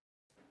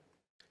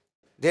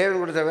 தேவன்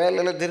கொடுத்த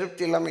வேலையில்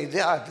திருப்தி இல்லாமல் இது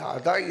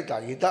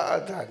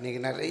அதான்.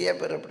 நீங்கள் நிறைய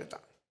பேர் அப்படி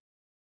தான்.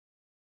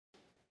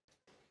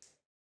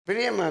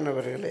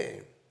 பிரியமானவர்களே,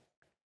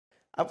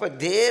 அப்போ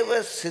தேவ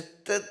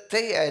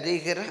சித்தத்தை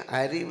அறிகிற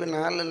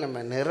அறிவினால்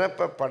நம்ம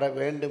நிரப்பப்பட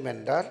வேண்டும்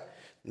என்றால்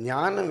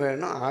ஞானம்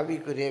வேணும்,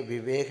 ஆவிக்குரிய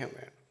விவேகம்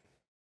வேணும்.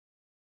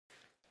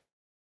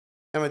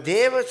 நம்ம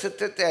தேவ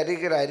சித்தத்தை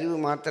அறிகிற அறிவு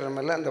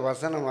மாத்திரமல்ல, அந்த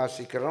வசனம்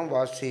வாசிக்கிறோம்,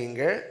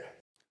 வாசியுங்கள்.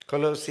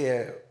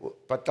 கொலோசியர்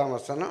 10ஆம்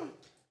வசனம்.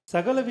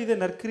 சகலவித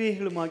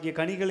நற்கிரியைகளுமாகிய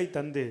கனிகளை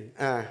தந்து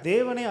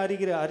தேவனை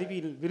அறிகிற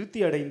அறிவில் விருத்தி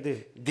அடைந்து,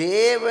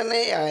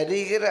 தேவனை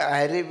அறிகிற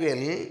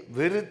அறிவில்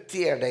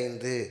விருத்தி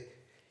அடைந்து,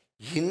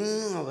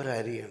 இன்னும் அவர்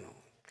அறியணும்.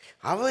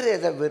 அவர்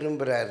எதை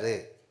விரும்புகிறாரு?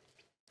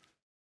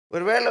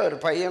 ஒருவேளை ஒரு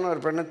பையனும்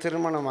ஒரு பெண்ணும்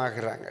திருமணம்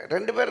ஆகிறாங்க.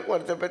 2 பேருக்கு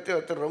ஒருத்தர் பற்றி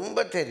ஒருத்தர்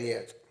ரொம்ப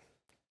தெரியாது.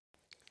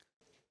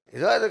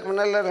 ஏதோ அதுக்கு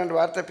முன்னால் 2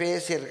 வார்த்தை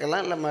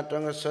பேசியிருக்கலாம், இல்லை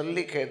மற்றவங்க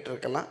சொல்லி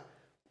கேட்டிருக்கலாம்.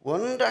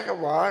 ஒன்றாக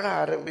வாழ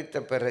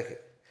ஆரம்பித்த பிறகு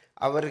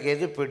அவருக்கு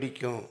எது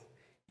பிடிக்கும்,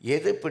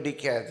 எது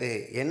பிடிக்காது,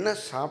 என்ன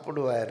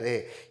சாப்பிடுவார்,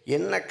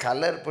 என்ன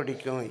கலர்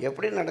பிடிக்கும்,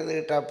 எப்படி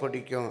நடந்துக்கிட்டால்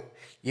பிடிக்கும்,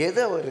 எது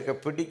அவருக்கு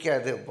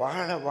பிடிக்காது,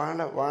 வாழ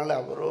வாழ வாழ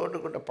அவரோடு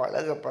கூட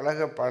பழக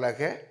பழக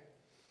பழக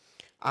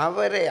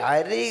அவரை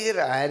அறிகிற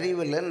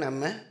அறிவில்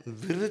நம்ம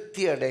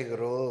விருத்தி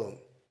அடைகிறோம்.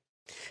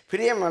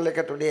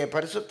 பிரியமல்லக்கத்துடைய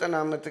பரிசுத்த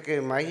நாமத்துக்கு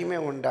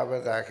மகிமை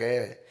உண்டாவதாக.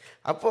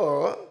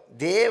 அப்போது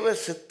தேவ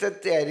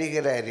சித்தத்தை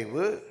அறிகிற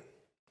அறிவு,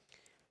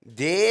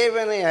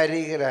 தேவனை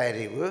அறிகிற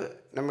அறிவு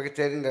நமக்கு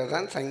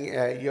தெரிந்ததுதான்.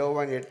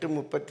 யோவான்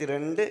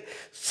 8:32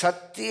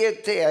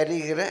 சத்தியத்தை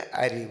அறிகிற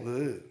அறிவு.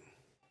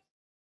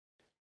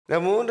 இந்த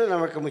 3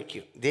 நமக்கு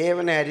முக்கியம்.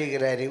 தேவனை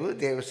அறிகிற அறிவு,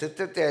 தேவ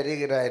சித்தத்தை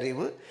அறிகிற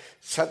அறிவு,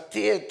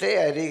 சத்தியத்தை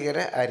அறிகிற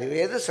அறிவு.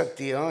 எது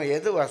சத்தியம்?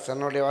 எது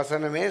வசனுடைய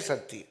வசனமே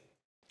சத்தியம்.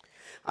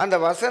 அந்த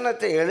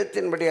வசனத்தை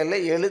எழுத்தின்படி அல்ல,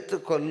 எழுத்து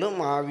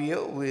கொல்லும், ஆவியோ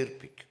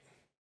உயிர்ப்பிக்கும்.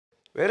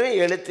 வெறும்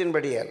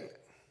எழுத்தின்படி அல்ல.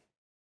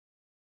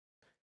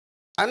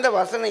 அந்த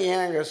வசனம்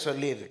ஏன் அங்கே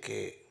சொல்லியிருக்கு?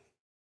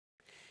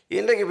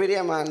 இன்றைக்கு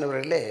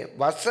பிரியமானவர்களே,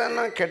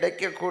 வசனம்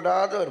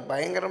கிடைக்கக்கூடாத ஒரு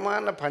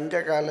பயங்கரமான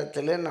பஞ்ச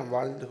காலத்தில் நாம்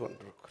வாழ்ந்து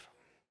கொண்டிருக்கிறோம்.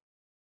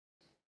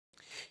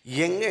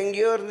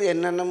 எங்கெங்கேயோ இருந்து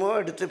என்னென்னமோ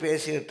எடுத்து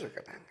பேசிக்கிட்டு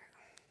இருக்கிறாங்க.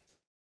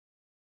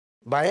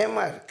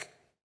 பயமாக இருக்கு.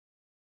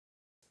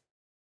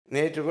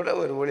 நேற்று கூட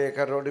ஒரு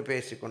ஊழியக்காரோடு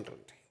பேசி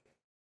கொண்டிருந்தேன்.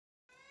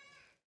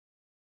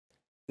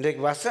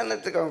 இன்றைக்கு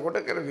வசனத்துக்கு அவங்க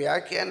கொடுக்குற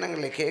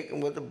வியாக்கியானங்களை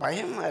கேட்கும்போது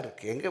பயமாக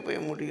இருக்குது. எங்கே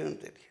போய்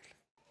முடியும்னு தெரியல.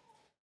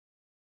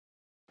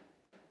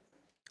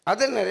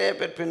 அதை நிறைய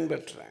பேர்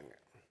பின்பற்றுறாங்க.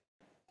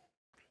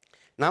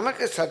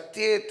 நமக்கு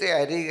சத்தியத்தை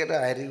அறிகிற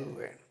அறிவு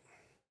வேணும்.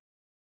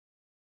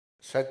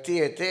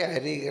 சத்தியத்தை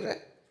அறிகிற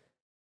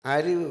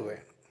அறிவு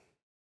வேணும்.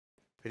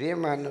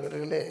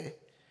 பிரியமானவர்களே,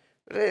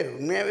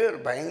 உண்மையாகவே ஒரு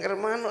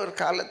பயங்கரமான ஒரு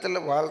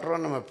காலத்தில்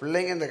வாழ்கிறோம். நம்ம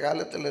பிள்ளைங்க இந்த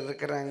காலத்தில்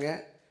இருக்கிறாங்க.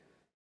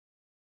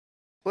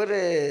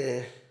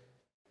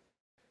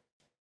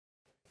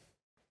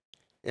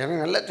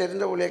 எனக்கு நல்லா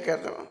தெரிந்த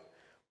ஊழியக்காரர்,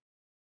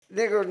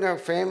 இன்றைக்கி கொஞ்சம்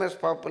ஃபேமஸ்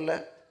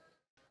பாப்புலர்,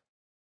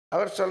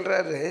 அவர்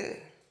சொல்கிறாரு,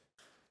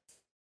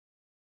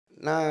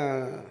 நான்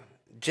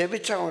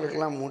ஜெபிச்சா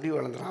அவங்களுக்கெல்லாம் முடி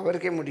வளர்ந்துடும்.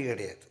 அவருக்கே முடி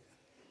கிடையாது.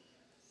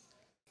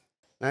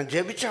 நான்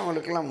ஜெபிச்சா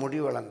அவங்களுக்கெல்லாம் முடி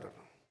வளர்ந்துடும்.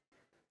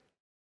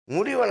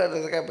 முடி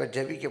வளர்கிறதுக்காக இப்போ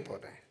ஜெபிக்க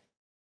போகிறேன்.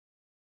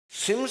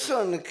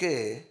 சிம்சோனுக்கு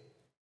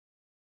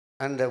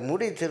அந்த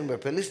முடி திரும்ப,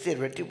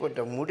 பெலிஸ்தியர் வெட்டி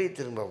போட்ட முடி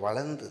திரும்ப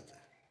வளர்ந்தது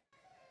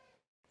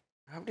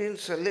அப்படின்னு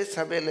சொல்லி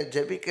சபையில்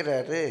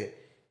ஜெபிக்கிறாரு.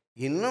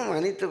 இன்னும்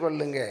மன்னித்து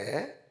கொள்ளுங்க,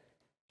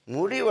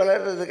 முடி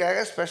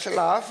வளர்கிறதுக்காக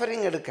ஸ்பெஷல்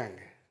ஆஃபரிங்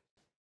எடுக்காங்க.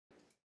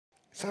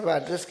 சபை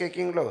அட்ரஸ்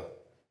கேட்குங்களோ?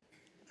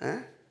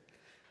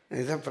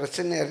 இதுதான்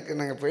பிரச்சனையாக இருக்குது.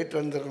 நாங்கள் போயிட்டு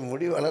வந்துடுறோம்,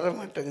 முடி வளர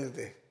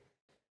மாட்டேங்குது.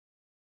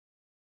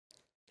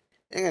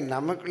 ஏங்க,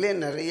 நமக்குள்ளே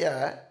நிறையா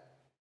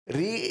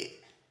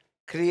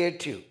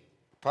ரீக்ரியேட்டிவ்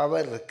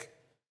பவர் இருக்குது.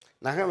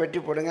 நகம் வெட்டி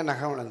போடுங்க,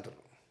 நகம்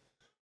வளர்ந்துடும்.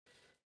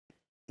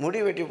 முடி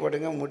வெட்டி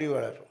போடுங்க, முடி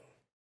வளரும்.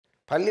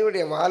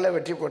 பள்ளியுடைய வாலை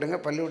வெட்டி போடுங்க,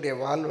 பள்ளியுடைய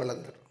வால்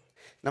வளர்ந்துடும்.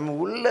 நம்ம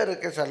உள்ளே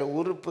இருக்க சில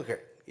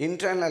உறுப்புகள்,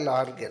 இன்டர்னல்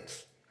ஆர்கன்ஸ்,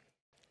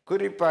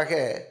 குறிப்பாக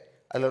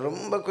அதில்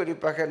ரொம்ப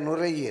குறிப்பாக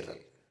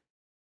நுரையீரல்.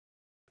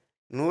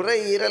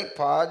 நுரையீரல்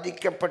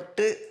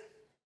பாதிக்கப்பட்டு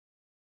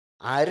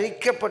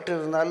அரிக்கப்பட்டு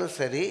இருந்தாலும்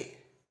சரி,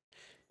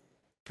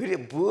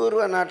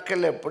 பூர்வ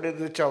நாட்களில் எப்படி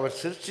இருந்துச்சோ, அவர்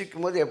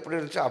சிருஷ்டிக்கும் போது எப்படி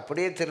இருந்துச்சோ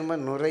அப்படியே திரும்ப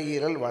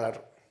நுரையீரல்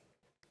வளரும்.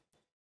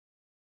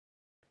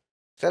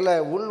 சில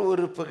உள்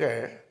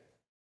உறுப்புகள்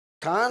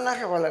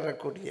தானாக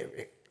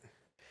வளரக்கூடியவை.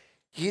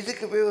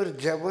 இதுக்கு போய் ஒரு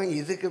ஜபம்,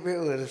 இதுக்கு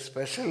போய் ஒரு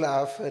ஸ்பெஷல்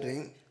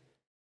ஆஃபரிங்.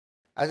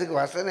 அதுக்கு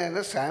வசனம்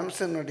என்ன?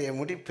 சாம்சனுடைய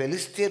முடி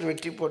பெலிஸ்தியர்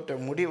வெட்டி போட்ட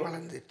முடி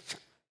வளர்ந்துச்சு.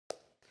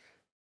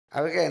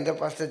 அவருக்கு எந்த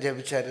பாஸ்டர்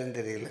ஜபிச்சாருன்னு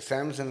தெரியல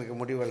சாம்சனுக்கு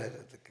முடி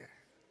வளர்கிறதுக்கு.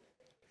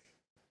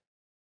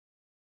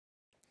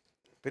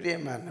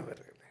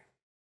 பிரியமானவர்களே,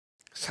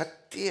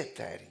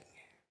 சத்தியத்தை அறிங்க,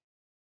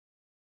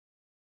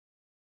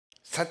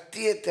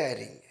 சத்தியத்தை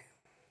அறிங்க.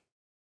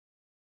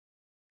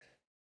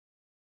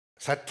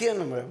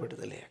 சத்தியம் நம்மளை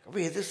விடுதலையாக்கும்.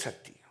 அப்போ எது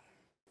சத்தியம்?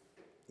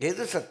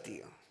 எது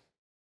சத்தியம்?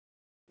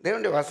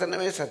 தேவனுடைய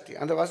வசனமே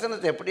சத்தியம். அந்த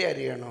வசனத்தை எப்படி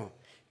அறியணும்?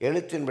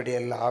 எழுத்தின்படி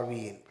அல்ல,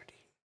 ஆவியின்படி.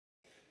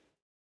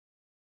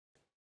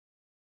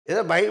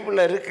 ஏதோ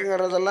பைபிளில்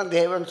இருக்குங்கிறதெல்லாம்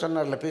தேவன்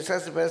சொன்னார்ல.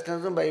 பிசாசு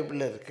பேசினதும்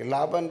பைபிளில் இருக்குது,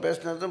 லாபான்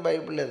பேசினதும்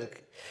பைபிளில்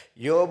இருக்குது,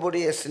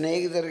 யோபுடைய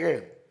சிநேகிதர்கள்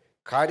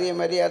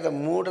காரியமறியாத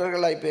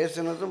மூடர்களாய்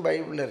பேசினதும்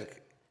பைபிளில்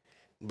இருக்குது.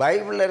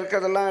 பைபிளில்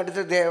இருக்கிறதெல்லாம்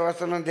எடுத்து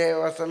தேவவசனம்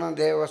தேவவசனம்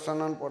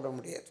தேவவசனம்னு போட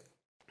முடியாது.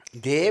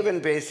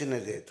 தேவன்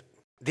பேசினது எது?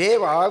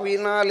 தேவ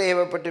ஆவியினால்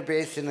ஏவப்பட்டு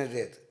பேசினது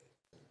எது?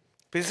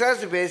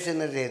 பிசாசு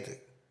பேசினது எது?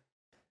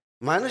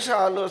 மனுஷ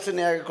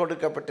ஆலோசனையாக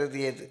கொடுக்கப்பட்டது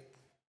எது?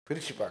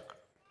 பிரித்து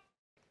பார்க்கணும்.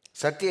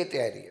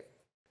 சத்தியத்தை அறிய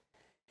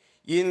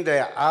இந்த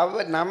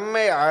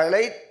நம்மை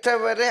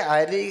அழைத்தவரை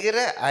அறிகிற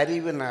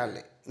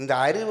அறிவினாலே, இந்த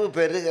அறிவு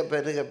பெருக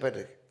பெருக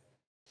பெருக,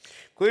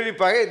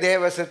 குறிப்பாக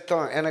தேவ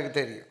சித்தம் எனக்கு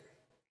தெரியும்.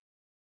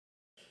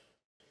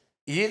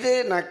 இது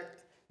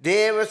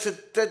தேவ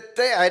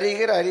சித்தத்தை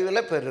அறிகிற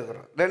அறிவில்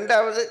பெறுகிறோம்.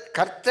 ரெண்டாவது,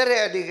 கர்த்தரை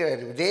அறிகிற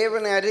அறிவு,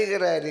 தேவனை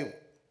அறிகிற அறிவு.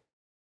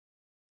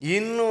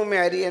 இன்னுமே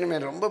அறியணுமே,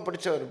 ரொம்ப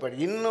பிடிச்ச ஒரு படி.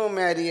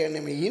 இன்னுமே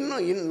அறியணுமே,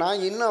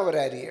 நான் இன்னும்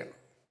அவரை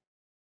அறியணும்,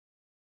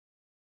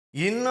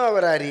 இன்னும்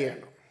அவரை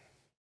அறியணும்.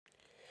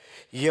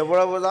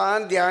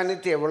 எவ்வளவுதான்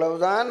தியானித்து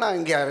எவ்வளவுதான் நான்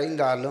இங்கே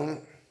அறிந்தாலும்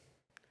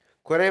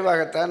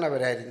குறைவாகத்தான்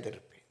அவரை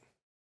அறிந்திருப்பேன்.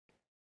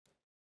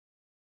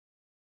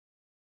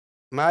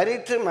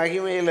 மரித்து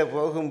மகிமையில்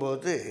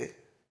போகும்போது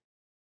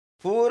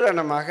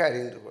பூரணமாக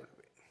அறிந்து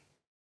கொள்வேன்.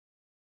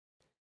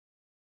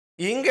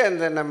 இங்கே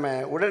அந்த நம்ம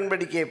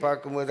உடன்படிக்கையை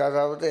பார்க்கும்போது,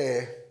 அதாவது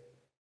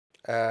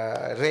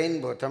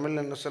ரெயின்போ,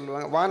 தமிழில் என்ன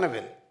சொல்லுவாங்க,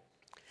 வானவில்.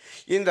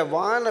 இந்த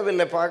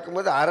வானவில்லை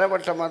பார்க்கும்போது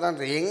அரைவட்டமாக தான்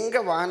தெரியும்.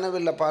 எங்கே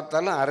வானவில்லை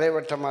பார்த்தாலும்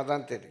அரைவட்டமாக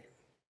தான் தெரியும்.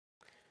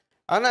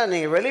 ஆனால்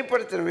நீங்கள்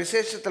வெளிப்படுத்துகிற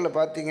விசேஷத்தில்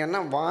பார்த்தீங்கன்னா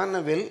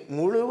வானவில்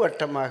முழு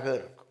வட்டமாக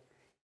இருக்கும்.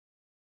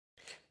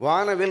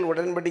 வானவில்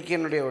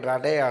உடன்படிக்கையினுடைய ஒரு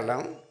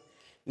அடையாளம்.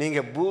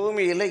 நீங்கள்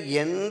பூமியில்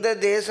எந்த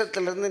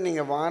தேசத்திலேருந்து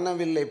நீங்கள்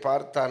வானவில்லை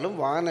பார்த்தாலும்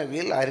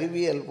வானவில்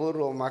அறிவியல்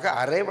பூர்வமாக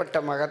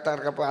அரைவட்டமாகத்தான்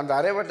இருக்கப்போ, அந்த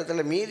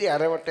அரைவட்டத்தில் மீதி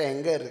அரைவட்டம்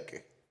எங்கே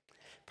இருக்குது?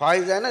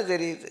 பாதி தானே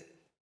தெரியுது.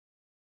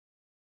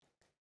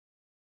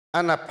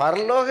 ஆனால்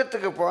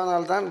பரலோகத்துக்கு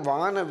போனால்தான்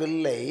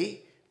வானவில்லை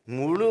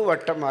முழு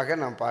வட்டமாக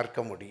நாம்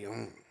பார்க்க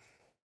முடியும்.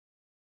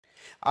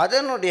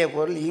 அதனுடைய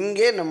பொருள்,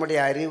 இங்கே நம்முடைய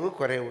அறிவு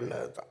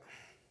குறைவுள்ளது தான்.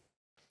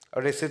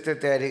 அவருடைய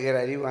சித்தத்தை அறிகிற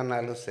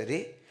அறிவானாலும் சரி,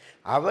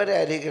 அவரை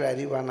அறிகிற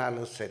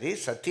அறிவானாலும் சரி,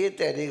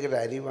 சத்தியத்தை அறிகிற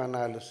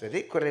அறிவானாலும்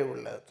சரி,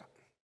 குறைவுள்ளது தான்.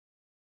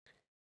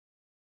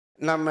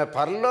 நம்ம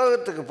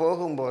பரலோகத்துக்கு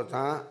போகும்போது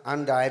தான்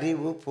அந்த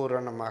அறிவு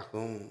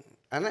பூரணமாகும்.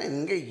 ஆனால்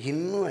இங்கே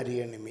இன்னும்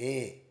அறியணுமே,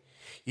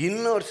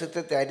 இன்னும் ஒரு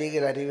சித்தத்தை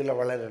அறிகிற அறிவில்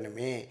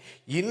வளரணுமே,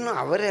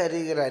 இன்னும் அவரை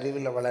அறிகிற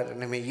அறிவில்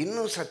வளரணுமே,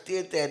 இன்னும்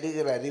சத்தியத்தை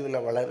அறிகிற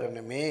அறிவில்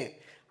வளரணுமே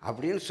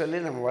அப்படின்னு சொல்லி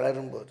நம்ம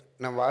வளரும்போது,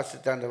 நம்ம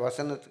வாசித்த அந்த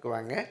வசனத்துக்கு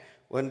வாங்க,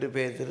 1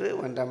 பேதுரு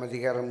 1ஆம்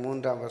அதிகாரம்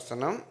 3ஆம்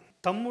வசனம்.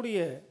 தம்முடைய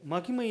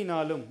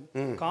மகிமையினாலும்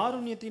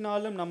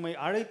காருண்யத்தினாலும் நம்மை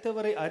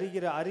அழைத்தவரை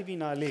அறிகிற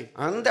அறிவினாலே,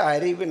 அந்த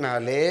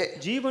அறிவினாலே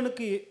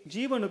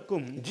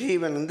ஜீவனுக்கும்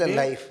ஜீவன், இந்த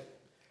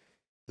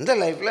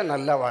லைஃப்ல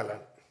நல்லா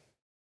வாழணும்.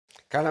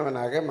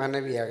 கணவனாக,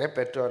 மனைவியாக,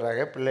 பெற்றோராக,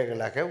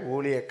 பிள்ளைகளாக,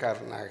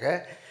 ஊழியக்காரனாக,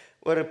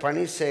 ஒரு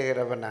பணி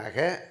செய்கிறவனாக,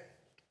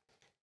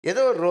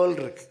 ஏதோ ஒரு ரோல்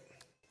இருக்கு.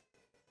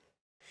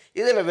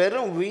 இதில்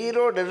வெறும்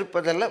உயிரோடு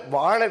இருப்பதல்ல,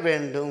 வாழ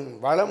வேண்டும்.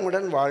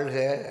 வளமுடன் வாழ்க,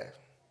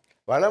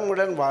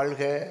 வளமுடன்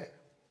வாழ்க.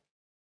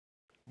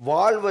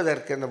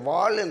 வாழ்வதற்கு, அந்த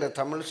வாழ் என்ற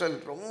தமிழ் சொல்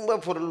ரொம்ப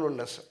பொருள்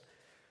உள்ள சொல்.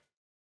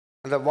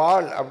 அந்த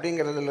வாழ்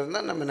அப்படிங்கிறதுல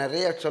இருந்தால் நம்ம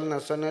நிறைய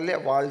சொன்னேன் இல்லையா,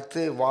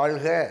 வாழ்த்து,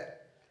 வாழ்க,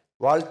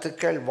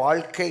 வாழ்த்துக்கள்,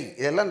 வாழ்க்கை,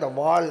 இதெல்லாம் அந்த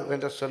வாழ்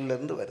என்ற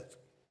சொல்லிருந்து வருது.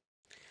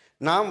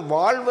 நாம்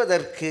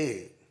வாழ்வதற்கு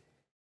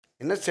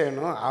என்ன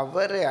செய்யணும்?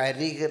 அவரை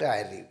அறிகிற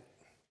அறிவு.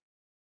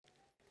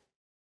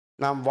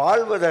 நாம்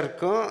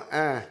வாழ்வதற்கும்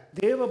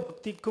தேவ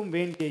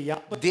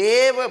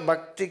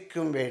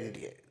பக்திக்கும்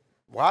வேண்டிய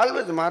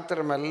வாழ்வது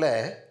மாத்திரமல்ல,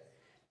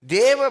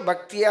 தேவ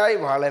பக்தியாய்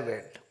வாழ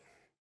வேண்டும்.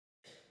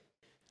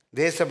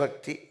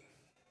 தேசபக்தி,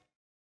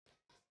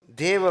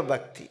 தேவ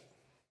பக்தி,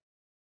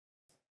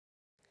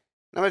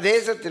 நம்ம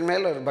தேசத்தின்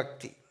மேல் ஒரு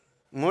பக்தி,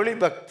 மொழி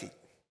பக்தி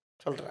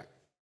சொல்கிறாங்க.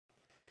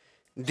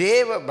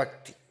 தேவ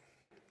பக்தி,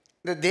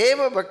 இந்த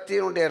தேவ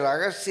பக்தியினுடைய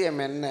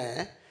ரகசியம் என்ன?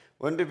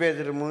 1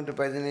 பேதுரு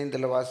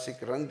 3:15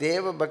 வாசிக்கிறோம்.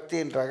 தேவ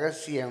பக்தியின்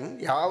ரகசியம்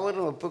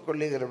யாவரும்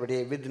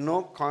ஒப்புக்கொள்ளுகிறபடியே, வித் நோ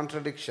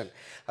கான்ட்ரடிக்ஷன்.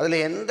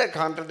 அதில் எந்த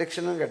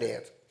கான்ட்ரடிக்ஷனும்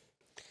கிடையாது.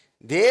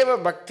 தேவ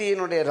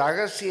பக்தியினுடைய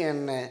ரகசியம்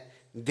என்ன?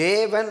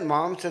 தேவன்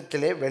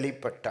மாம்சத்திலே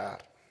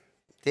வெளிப்பட்டார்.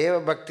 தேவ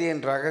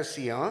பக்தியின்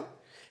ரகசியம்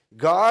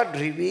God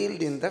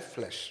revealed in the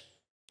flesh.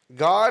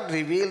 God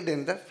revealed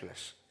in the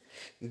flesh.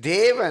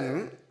 தேவன்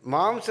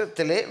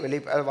மாம்சத்திலே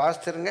அது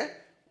வாசித்துருங்க.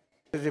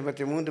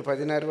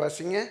 3:16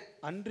 வாசிங்க.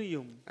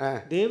 அன்றியும்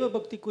தேவ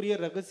பக்திக்குரிய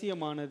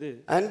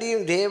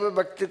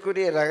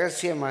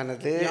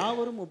ரகசியமானது,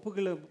 யாவரும்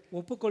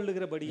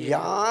ஒப்புக்கொள்ளுகிறபடி,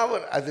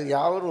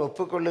 யாவரும்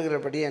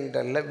ஒப்புக்கொள்ளுகிறபடி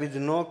என்றல்ல, வித்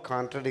நோ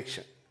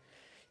கான்ட்ரடிக்ஷன்.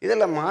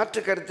 இதில்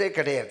மாற்று கருத்தே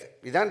கிடையாது.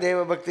 இதுதான் தேவ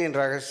பக்தியின்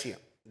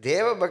ரகசியம்.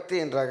 தேவ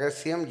பக்தியின்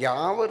ரகசியம்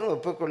யாவரும்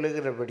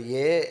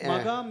ஒப்புக்கொள்ளுகிறபடியே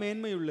மகா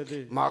மேன்மை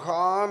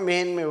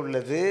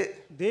உள்ளது.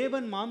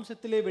 தேவன்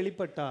மாம்சத்திலே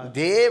வெளிப்பட்டார்.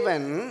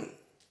 தேவன்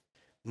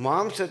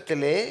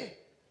மாம்சத்திலே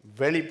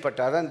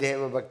வெளிப்பட்டாதான்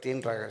தேவ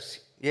பக்தியின்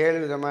ரகசியம். 7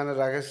 விதமான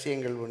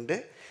ரகசியங்கள் உண்டு.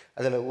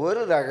 அதில்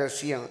ஒரு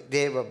ரகசியம்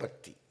தேவ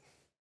பக்தி.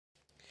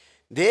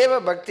 தேவ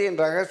பக்தியின்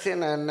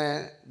ரகசியம் என்ன?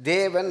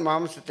 தேவன்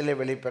மாம்சத்திலே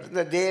வெளிப்பட்டார்.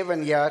 இந்த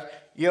தேவன் யார்?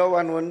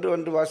 யோவான்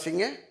 1:1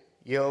 வாசிங்க.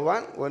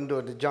 யோவான்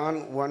 1:1. ஜான்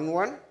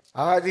 1:1.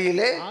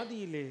 ஆதியிலே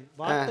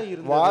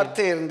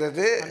வார்த்தை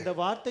இருந்தது, அந்த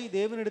வார்த்தை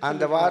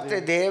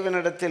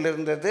தேவனிடத்தில்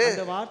இருந்தது,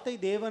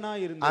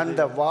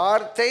 அந்த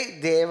வார்த்தை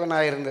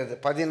தேவனாயிருந்தது.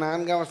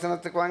 14ஆம்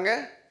வசனத்துக்கு வாங்க.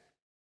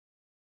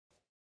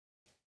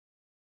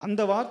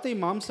 அந்த வார்த்தை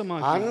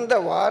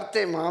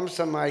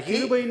மாம்சமாகி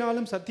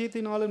கிருபையினாலும்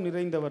சத்தியத்தினாலும்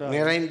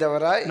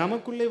நிறைந்தவராய்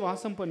நமக்குள்ளே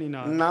வாசம்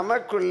பண்ணினார்.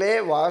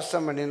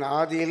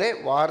 ஆதியிலே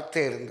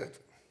வார்த்தை இருந்தது,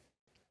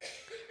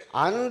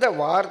 அந்த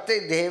வார்த்தை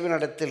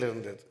தேவனிடத்தில்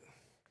இருந்தது,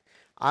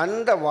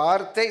 அந்த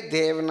வார்த்தை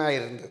தேவனாய்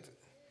இருந்தது,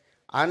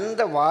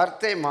 அந்த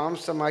வார்த்தை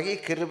மாம்சமாகி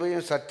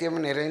கிருபையும்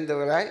சத்தியமும்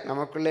நிறைந்தவராய்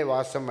நமக்குள்ளே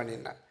வாசம்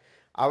பண்ணினார்.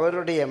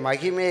 அவருடைய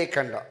மகிமையை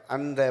கண்டோம்.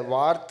 அந்த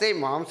வார்த்தை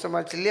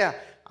மாம்சமாச்சு இல்லையா,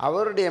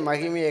 அவருடைய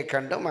மகிமையை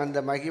கண்டோம். அந்த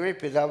மகிமை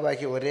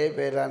பிதாவாகி ஒரே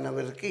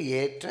பேரானவருக்கு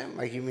ஏற்ற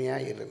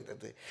மகிமையாக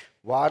இருந்தது.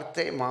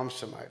 வார்த்தை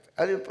மாம்சமாகுது.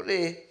 அது இப்படி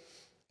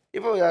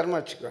இப்போ உதாரணமாக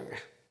வச்சுக்கோங்க.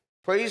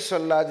 பொய்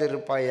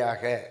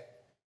சொல்லாதிருப்பாயாக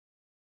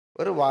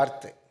ஒரு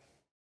வார்த்தை.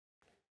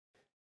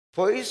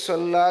 பொய்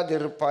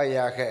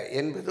சொல்லாதிருப்பாயாக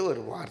என்பது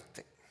ஒரு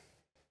வார்த்தை.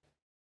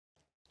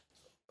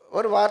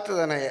 ஒரு வார்த்தை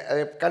தானே.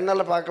 அது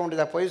கண்ணால் பார்க்க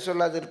முடியுதா? பொய்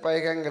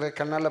சொல்லாதிருப்பாயங்கிற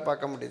கண்ணால்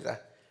பார்க்க முடியுதா?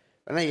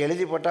 வேணால்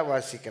எழுதி போட்டால்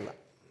வாசிக்கலாம்.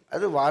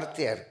 அது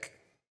வார்த்தையாக இருக்குது.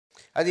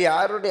 அது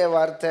யாருடைய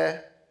வார்த்தை?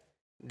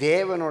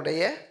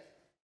 தேவனுடைய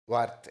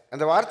வார்த்தை.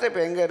 அந்த வார்த்தை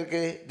இப்போ எங்கே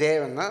இருக்குது?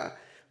 தேவன் தான்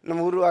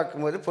நம்ம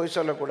உருவாக்கும் போது பொய்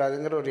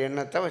சொல்லக்கூடாதுங்கிற ஒரு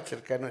எண்ணத்தை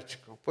வச்சுருக்கேன்னு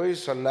வச்சுக்கோ.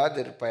 பொய்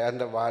சொல்லாதிருப்பாய்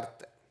அந்த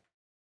வார்த்தை.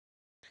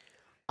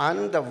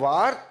 அந்த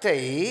வார்த்தை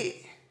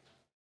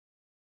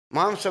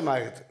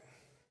மாம்சமாகுது.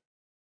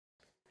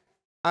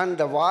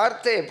 அந்த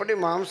வார்த்தை எப்படி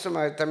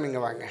மாம்சமாகுது? தம்பிங்க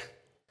வாங்க,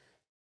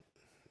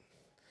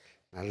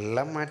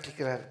 நல்லா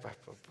மாட்டிக்கிறாரு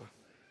பாப்பா.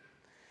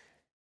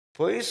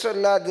 பொய்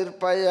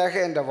சொல்லாதிருப்பாயாக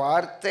என்ற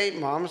வார்த்தை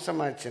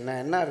மாம்சமாச்சுன்னா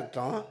என்ன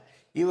அர்த்தம்?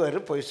 இவர்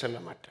பொய் சொல்ல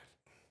மாட்டார்,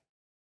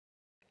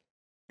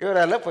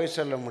 இவரால் பொய்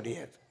சொல்ல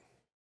முடியாது.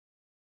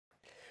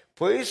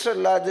 பொய்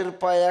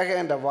சொல்லாதிருப்பாயாக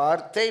என்ற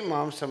வார்த்தை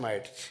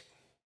மாம்சமாயிடுச்சு.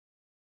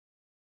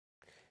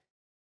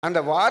 அந்த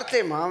வார்த்தை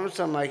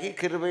மாம்சமாகி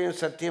கிருபையும்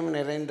சத்தியம்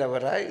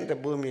நிறைந்தவராய் இந்த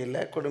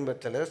பூமியில்,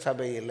 குடும்பத்தில்,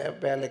 சபையில்,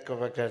 வேலைக்கு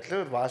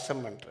பக்கத்தில் ஒரு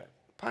வாசம் பண்ணுறார்.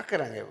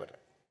 பார்க்குறாங்க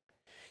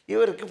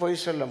இவருக்கு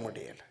பொய் சொல்ல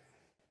முடியலை.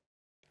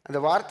 அந்த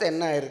வார்த்தை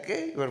என்ன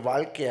இருக்குது? இவர்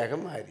வாழ்க்கையாக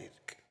மாறி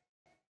இருக்கு.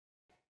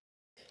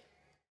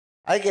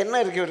 அதுக்கு என்ன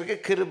இருக்குது? இவருக்கு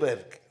கிருபை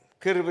இருக்குது,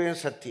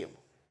 கிருபையும் சத்தியம்.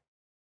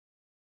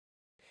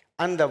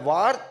 அந்த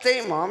வார்த்தை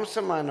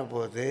மாம்சமான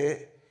போது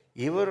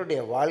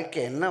இவருடைய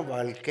வாழ்க்கை என்ன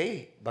வாழ்க்கை?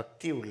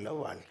 பக்தி உள்ள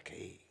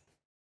வாழ்க்கை,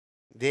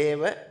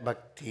 தேவ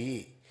பக்தி.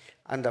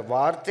 அந்த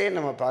வார்த்தையை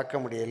நம்ம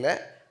பார்க்க முடியல,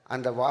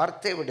 அந்த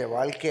வார்த்தையுடைய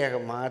வாழ்க்கையாக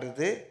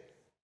மாறுது.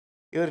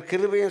 இவர்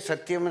கிருபையும்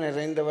சத்தியமும்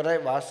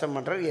நிறைந்தவராய் வாசம்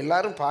பண்ணுறார்,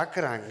 எல்லாரும்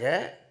பார்க்குறாங்க,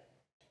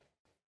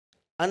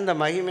 அந்த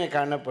மகிமை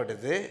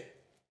காணப்படுது.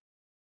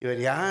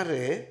 இவர் யார்?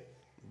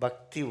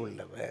 பக்தி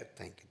உள்ளவர்.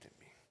 தேங்க்யூ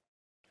தம்பி.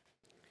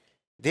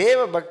 தேவ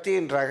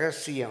பக்தியின்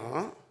ரகசியம்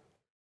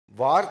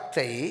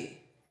வார்த்தை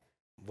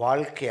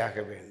வாழ்க்கையாக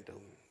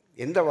வேண்டும்.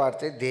 எந்த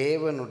வார்த்தை?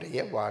 தேவனுடைய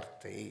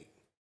வார்த்தை.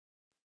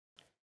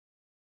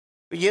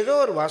 ஏதோ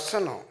ஒரு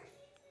வசனம்,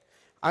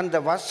 அந்த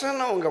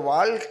வசனம் உங்கள்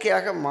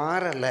வாழ்க்கையாக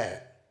மாறலை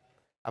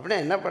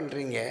அப்படின்னா என்ன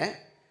பண்ணுறீங்க?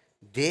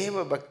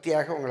 தேவ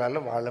பக்தியாக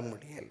உங்களால் வாழ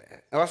முடியலை.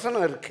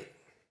 வசனம் இருக்குது,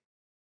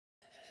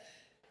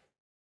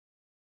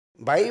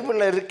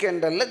 பைபிளில்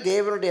இருக்குன்றல்ல,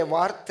 தேவனுடைய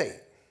வார்த்தை.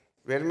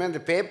 வெறுமே அந்த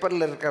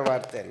பேப்பரில் இருக்கிற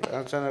வார்த்தை இல்லை.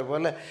 நான் சொன்ன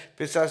போல்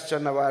பிசாசு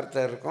சொன்ன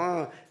வார்த்தை இருக்கும்,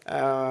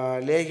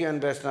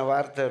 லேகியன் பேசின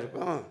வார்த்தை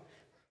இருக்கும்.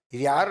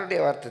 இது யாருடைய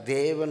வார்த்தை?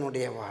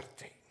 தேவனுடைய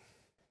வார்த்தை.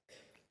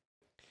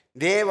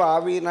 தேவ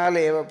ஆவியினால்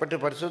ஏவப்பட்டு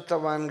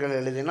பரிசுத்தவான்கள்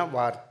எழுதின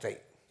வார்த்தை.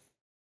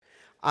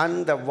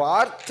 அந்த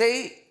வார்த்தை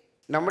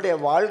நம்முடைய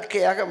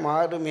வாழ்க்கையாக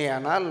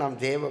மாறுமேயானால் நாம்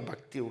தேவ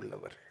பக்தி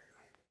உள்ளவர்.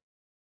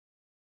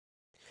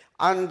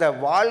 அந்த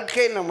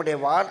வாழ்க்கை நம்முடைய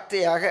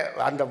வார்த்தையாக,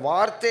 அந்த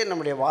வார்த்தை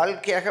நம்முடைய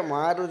வாழ்க்கையாக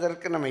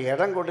மாறுவதற்கு நம்ம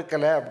இடம்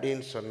கொடுக்கலை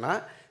அப்படின்னு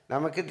சொன்னால்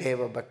நமக்கு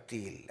தேவ பக்தி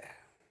இல்லை.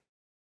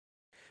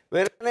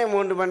 வெறுமனே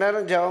 3 மணி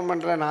நேரம் ஜெபம்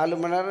பண்ணுறேன், 4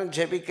 மணி நேரம்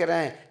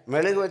ஜெபிக்கிறேன்,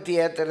 மெழுகுவத்தி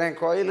ஏற்றுறேன்,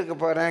 கோயிலுக்கு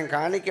போகிறேன்,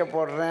 காணிக்க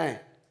போடுறேன்,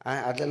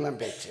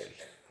 அதெல்லாம் பேச்சு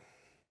இல்லை.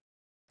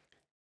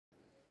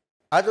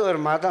 அது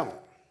ஒரு மதம்,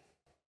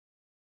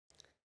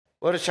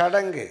 ஒரு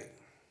சடங்கு.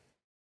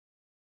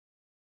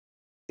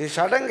 இது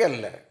சடங்கு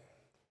அல்ல,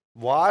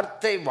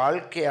 வார்த்தை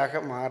வாழ்க்கையாக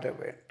மாற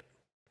வேண்டும்.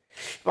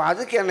 இப்போ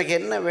அதுக்கு எனக்கு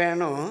என்ன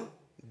வேணும்?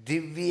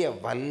 திவ்ய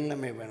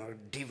வல்லமை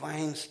வேணும்,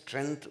 டிவைன்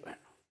ஸ்ட்ரென்த் வேணும்.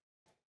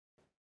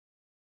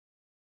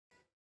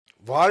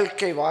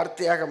 வாழ்க்கை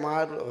வார்த்தையாக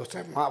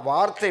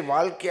வார்த்தை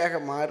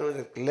வாழ்க்கையாக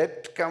மாறுவதற்கு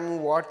லெட் கம்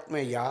வாட்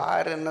மே.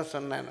 யார் என்ன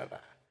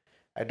சொன்னேனடா,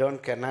 ஐ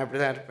டோன்ட் கேர், நான்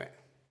இப்படி தான் இருப்பேன்,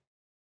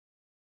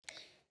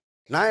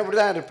 நான் இப்படி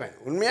தான் இருப்பேன்.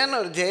 உண்மையான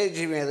ஒரு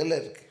ஜெயஜீவி அதில்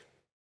இருக்குது.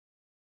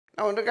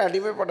 நான் ஒன்றுக்கு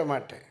அடிமைப்பட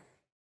மாட்டேன்,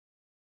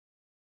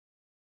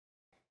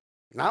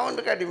 நான்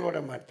ஒன்றுக்கு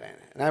அடிமைப்பட மாட்டேன்.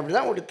 நான் இப்படி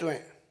தான்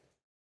உடுத்துவேன்,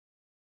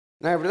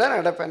 நான் இப்படி தான்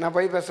நடப்பேன், நான்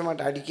போய் பேச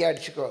மாட்டேன்.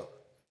 அடிச்சிக்கோ,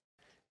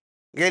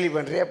 கேலி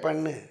பண்ணுறியா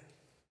பண்ணு,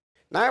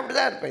 நான் இப்படி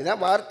தான் இருப்பேன்.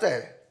 இதான் வார்த்தை.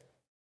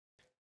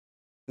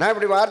 நான்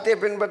இப்படி வார்த்தையை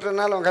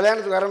பின்பற்றனால உன்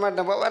கல்யாணத்துக்கு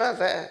வரமாட்டேன்,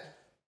 வராத.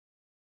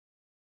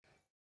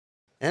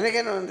 எனக்கு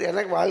என்ன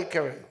எனக்கு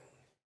வாழ்க்கை வேணும்.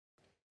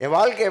 என்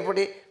வாழ்க்கை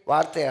எப்படி?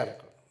 வார்த்தையாக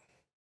இருக்கும்.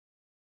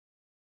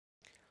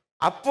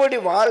 அப்படி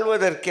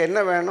வாழ்வதற்கு என்ன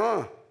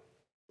வேணும்?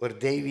 ஒரு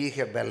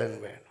தெய்வீக பலன்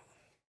வேணும்.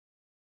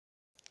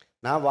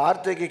 நான்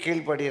வார்த்தைக்கு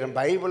கீழ்ப்படுகிறேன்,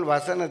 பைபிள்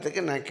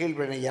வசனத்துக்கு நான்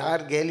கீழ்ப்படுறேன்.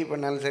 யார் கேலி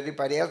பண்ணாலும் சரி,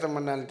 பரியாசம்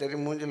பண்ணாலும் சரி,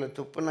 மூஞ்சில்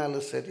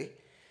துப்புனாலும் சரி.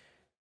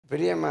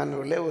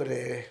 பிரியமானவர்களே, ஒரு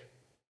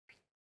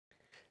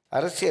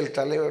அரசியல்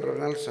தலைவர் ஒரு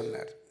நாள்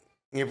சொன்னார்,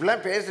 நீங்கள்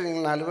இப்படிலாம்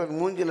பேசுகிறீங்களா, 4 பேர்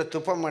மூஞ்சில்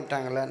துப்ப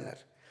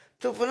மாட்டாங்களான்னார்.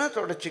 துப்புனா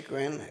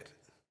தொடச்சிக்குவேன்னார்,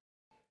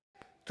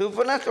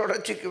 துப்புனா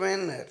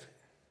தொடச்சிக்குவேன்னார்.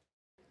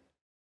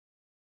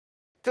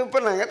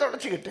 துப்புனாங்க,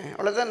 தொடச்சிக்கிட்டேன்,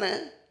 அவ்வளோதானே.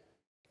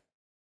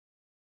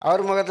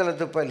 அவர் முகத்தில்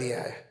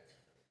துப்பலையா?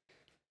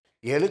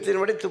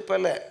 எழுத்தின்படி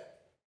துப்பலை,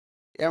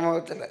 என்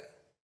முகத்தில்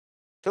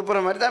துப்புற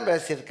மாதிரி தான்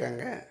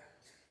பேசியிருக்காங்க.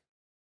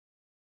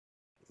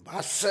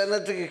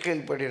 வசனத்துக்கு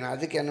கீழ்ப்படியணும்.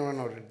 அதுக்கு என்ன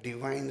வேணும்? ஒரு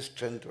டிவைன்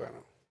ஸ்ட்ரென்த்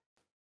வேணும்.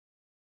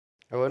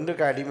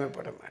 ஒன்றுக்கு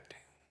அடிமைப்பட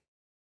மாட்டேன்,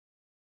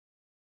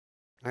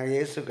 நான்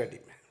இயேசுக்கு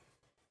அடிமை.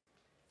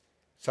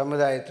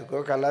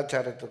 சமுதாயத்துக்கோ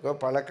கலாச்சாரத்துக்கோ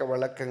பழக்க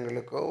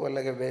வழக்கங்களுக்கோ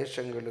உலக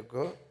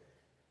வேஷங்களுக்கோ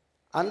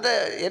அந்த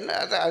என்ன,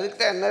 அது அதுக்கு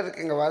தான் என்ன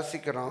இருக்குங்க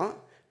வாசிக்கிறோம்.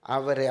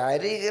 அவரை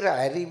அறிகிற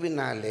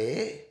அறிவினாலே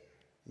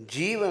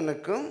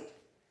ஜீவனுக்கும்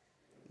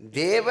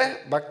தேவ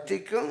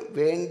பக்திக்கும்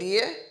வேண்டிய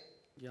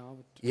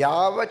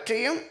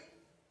யாவற்றையும்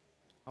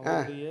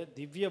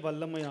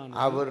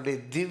அவருடைய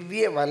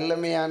திவ்ய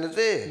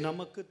வல்லமையானது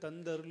நமக்கு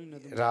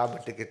தந்தருளினது,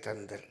 ராபர்ட்டுக்கு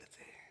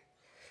தந்தருளுது.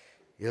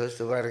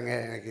 யோசித்து பாருங்க.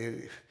 எனக்கு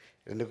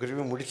 2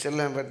 குறிப்பு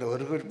முடிச்சிடலாம்,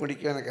 ஒரு குறிப்பு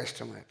முடிக்க எனக்கு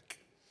கஷ்டமாக இருக்கு.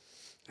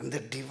 அந்த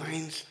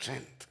டிவைன்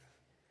ஸ்ட்ரென்த்,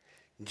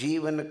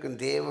 ஜீவனுக்கும்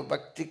தேவ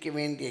பக்திக்கு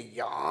வேண்டிய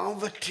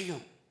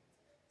யாவற்றையும்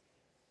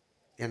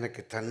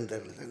எனக்கு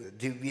தந்தருளுது. அந்த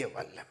திவ்ய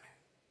வல்லமை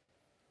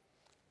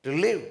டு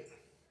லிவ்.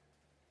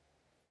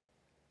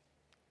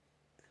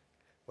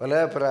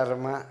 உலக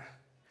பிராரமாக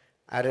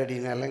அரடி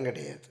நிலம்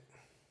கிடையாது.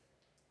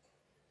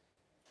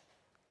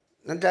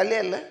 நான்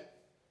ஜாலியாக இல்லை.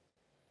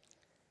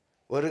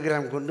 1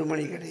 கிராம்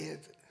குண்டுமணி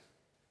கிடையாது.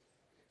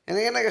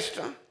 எனக்கு என்ன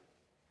கஷ்டம்?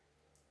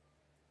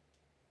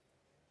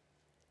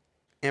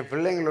 என்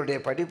பிள்ளைங்களுடைய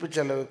படிப்பு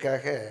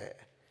செலவுக்காக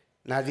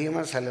நான்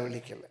அதிகமாக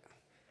செலவழிக்கலை.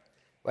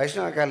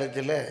 வைஷ்ணவ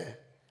காலேஜில்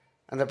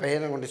அந்த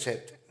பையனை கொண்டு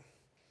சேர்த்தேன்,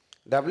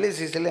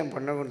 WCCயில் என்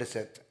பொண்ணை கொண்டு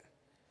சேர்த்தேன்.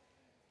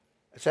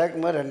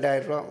 சேர்க்கும்போது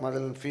 2000 ரூபா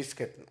முதல்ல ஃபீஸ்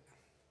கட்டினேன்.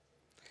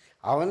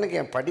 அவனுக்கு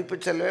என் படிப்பு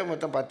செலவே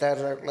மொத்தம் 10,000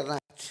 ரூபாய்க்குள்ளே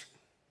தான் ஆச்சு.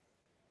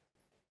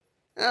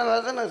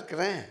 நான் தானே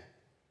இருக்கிறேன்.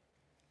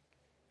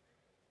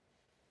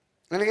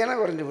 எனக்கு என்ன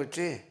குறைஞ்சி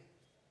போச்சு?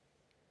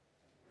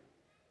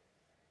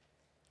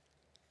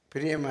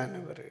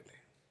 பிரியமானவர்களே,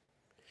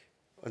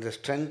 ஒரு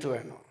ஸ்ட்ரென்த்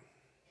வேணும்,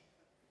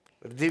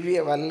 ஒரு திவ்ய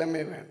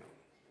வல்லமை வேணும்.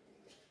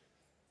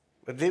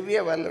 ஒரு திவ்ய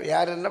வல்லம்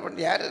யார் என்ன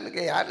பண்ண, யார்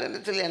எனக்கு, யார் என்ன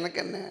சொல்லி எனக்கு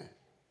என்ன?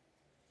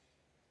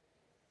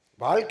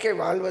 வாழ்க்கை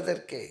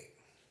வாழ்வதற்கே,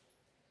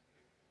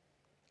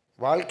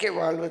 வாழ்க்கை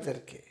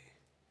வாழ்வதற்கே.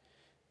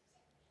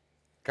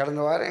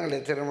 கடந்த வாரம் எங்களை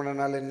திருமண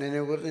நாள்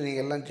நினைவு கூர்ந்து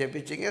நீங்கள் எல்லாம்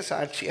ஜெபிச்சிங்க,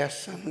 சாட்சியாக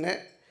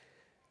சொன்னேன்.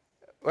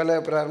 வேலை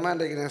பிரகாரமாக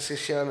அன்றைக்கு நான்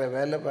சிஷ்யாவில்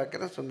வேலை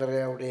பார்க்குறேன்,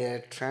 சுந்தரையாவுடைய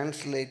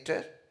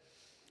டிரான்ஸ்லேட்டர்.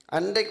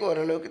 அன்றைக்கு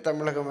ஓரளவுக்கு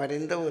தமிழகம்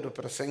அறிந்த ஒரு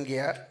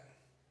பிரசங்கியார்.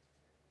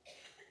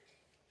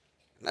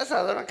 என்ன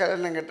சாதாரண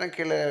கல்யாணம் கேட்டேன்,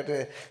 கீழே ஒரு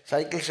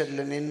சைக்கிள்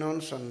ஷெட்டில்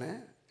நின்னோன்னு சொன்னேன்.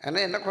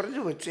 ஆனால் என்ன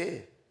குறைஞ்சி போச்சு?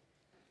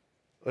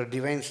 ஒரு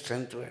டிவைன்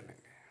ஸ்ட்ரென்த்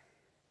வேணுங்க.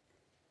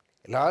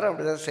 எல்லோரும்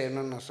அப்படி தான்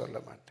செய்யணும்னு நான் சொல்ல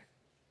மாட்டேன்.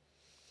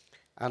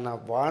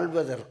 ஆனால்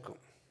வாழ்வதற்கும்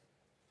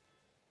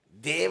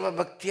தேவ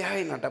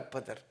பக்தியாய்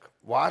நடப்பதற்கும்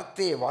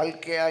வார்த்தையை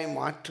வாழ்க்கையாய்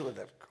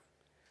மாற்றுவதற்கும்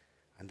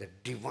அந்த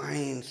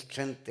டிவைன்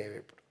ஸ்ட்ரென்த்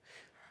தேவைப்படும்.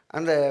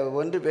 அந்த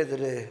 1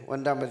 பேதுரு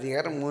 1ஆம்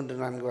அதிகாரம்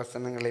 3-4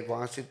 வசனங்களை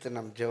வாசித்து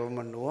நாம் ஜெபம்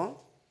பண்ணுவோம்.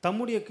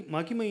 தம்முடைய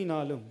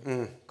மகிமையினாலும்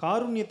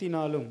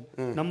காருண்யத்தினாலும்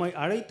நம்மை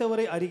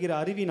அழைத்தவரை அறிகிற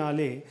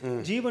அறிவினாலே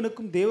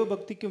ஜீவனுக்கும் தேவ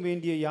பக்திக்கும்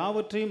வேண்டிய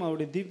யாவற்றையும்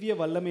அவருடைய திவ்ய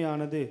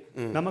வல்லமையானது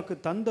நமக்கு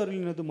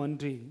தந்தருளினதும்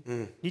அன்றி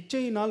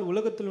இச்சையினால்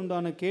உலகத்தில்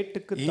உண்டான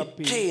கேட்டுக்கு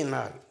தப்பி.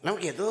 இச்சையினால்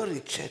நமக்கு ஏதோ ஒரு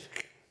இச்சை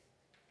இருக்கு.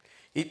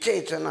 இச்சை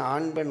இச்சைன்னா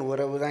ஆண் பெண்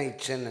உறவு தான்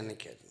இச்சைன்னு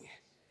நினைக்காதீங்க.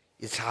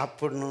 இது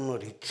சாப்பிடணும்னு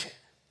ஒரு இச்சை,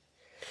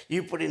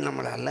 இப்படி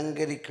நம்மளை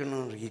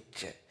அலங்கரிக்கணும்னு ஒரு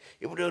இச்சை,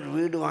 இப்படி ஒரு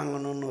வீடு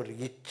வாங்கணும்னு ஒரு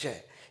இச்சை,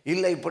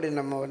 இல்லை இப்படி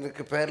நம்ம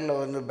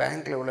பேரில்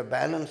பேங்க்கில் இவ்வளோ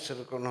பேலன்ஸ்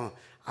இருக்கணும்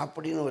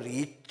அப்படின்னு ஒரு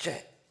இச்சை.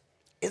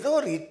 ஏதோ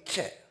ஒரு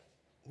இச்சை,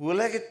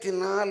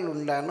 உலகத்தினால்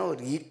உண்டான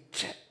ஒரு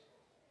இச்சை.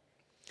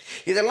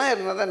 இதெல்லாம்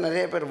இருந்தால் தான்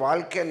நிறைய பேர்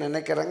வாழ்க்கையை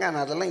நினைக்கிறாங்க.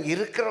 ஆனால் அதெல்லாம்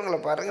இருக்கிறவங்கள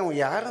பாருங்கள்,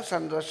 அவங்க யாரும்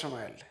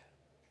சந்தோஷமாக இல்லை.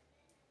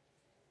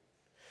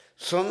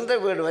 சொந்த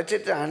வீடு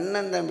வச்சுட்டு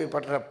அண்ணன் தம்பி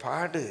படுற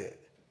பாடு,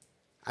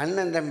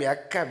 அண்ணன் தம்பி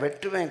அக்கா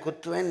வெட்டுவேன்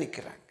குத்துவேன்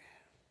நிற்கிறாங்க.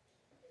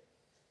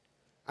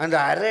 அந்த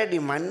அரடி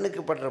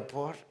மண்ணுக்கு படுற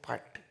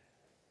பாட்டு.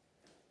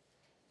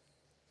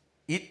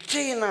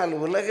 இச்சையினால்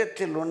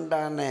உலகத்தில்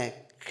உண்டான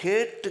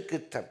கேட்டுக்கு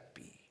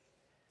தப்பி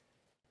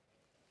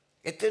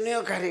எத்தனையோ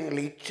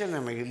காரியங்கள் இச்சை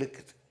நம்ம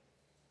இழுக்குது.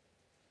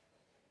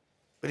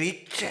 ஒரு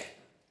இச்சை,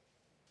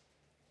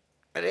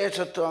 நிறைய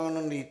சொத்து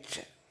வாங்கணும்னு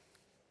இச்சை.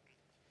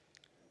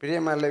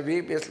 பிரியமால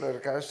விபிஎஸ்ல ஒரு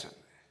கதை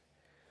சொன்னேன்.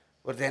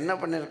 ஒருத்தர் என்ன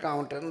பண்ணியிருக்கான்,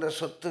 அவன்கிட்ட இருந்த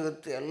சொத்து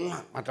விற்று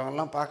எல்லாம்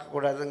மற்றவங்கெல்லாம்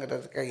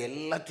பார்க்கக்கூடாதுங்கிறதுக்காக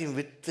எல்லாத்தையும்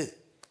விற்று,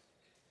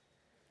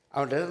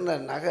 அவன்கிட்ட இருந்த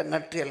நகை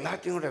நட்டு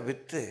எல்லாத்தையும் கூட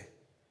விற்று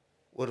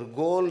ஒரு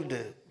கோல்டு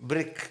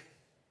பிரிக்,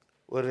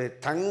 ஒரு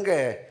தங்க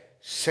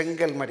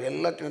செங்கல் மாதிரி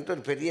எல்லாத்தையும் வந்து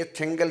ஒரு பெரிய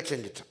செங்கல்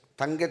செஞ்சிட்டான்.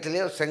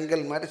 தங்கத்திலே ஒரு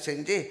செங்கல் மாதிரி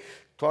செஞ்சு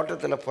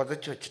தோட்டத்தில்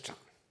புதைச்சி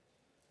வச்சுட்டான்.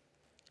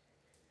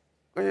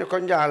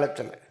 கொஞ்சம்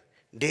ஆழத்தில்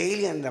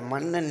டெய்லி அந்த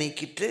மண்ணை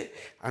நீக்கிட்டு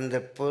அந்த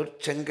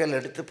செங்கல்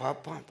எடுத்து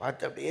பார்ப்பான்.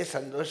 பார்த்து அப்படியே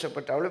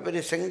சந்தோஷப்பட்டு, அவ்வளோ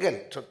பெரிய செங்கல்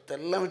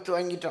சொத்தெல்லாம் விற்று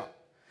வாங்கிட்டோம்.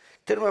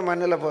 திரும்ப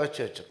மண்ணில்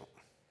புதைச்சி வச்சுருக்கோம்.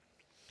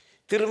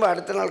 திரும்ப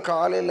அடுத்த நாள்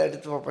காலையில்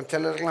எடுத்து பார்ப்போம்.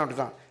 சிலருக்கெல்லாம் அப்படி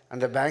தான்.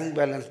 அந்த பேங்க்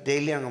பேலன்ஸ்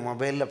டெய்லி அவங்க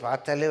மொபைலில்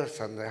பார்த்தாலே ஒரு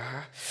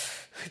சந்தோஷம்,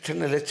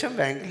 இத்தனை லட்சம்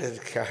பேங்க்கில்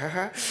இருக்கா,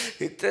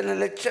 இத்தனை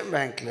லட்சம்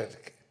பேங்க்கில்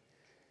இருக்குது.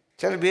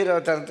 சில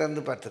பீரோவை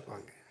திறந்து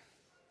பார்த்துக்குவாங்க.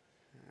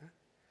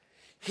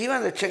 இவன்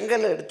அந்த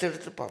செங்கலை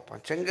எடுத்து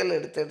பார்ப்பான், செங்கலை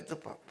எடுத்து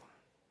பார்ப்பான்.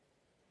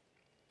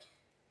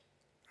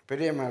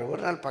 பெரிய மாதிரி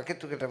ஒரு நாள்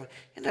பக்கத்துக்கிட்ட,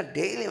 ஏன்னா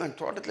டெய்லி இவன்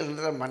தோட்டத்தில்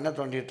இருந்து மண்ணை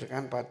தோண்டிகிட்டு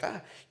இருக்கான்னு பார்த்தா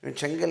இவன்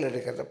செங்கல்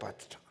எடுக்கிறத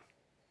பார்த்துட்டான்.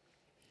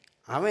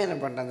 அவன் என்ன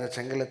பண்ணுறான், அந்த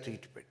செங்கலை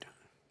தூக்கிட்டு போயிட்டான்.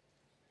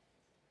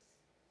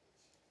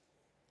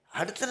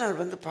 அடுத்த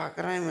நாள் வந்து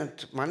பார்க்குறான், இவன்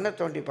மண்ணை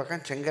தோண்டி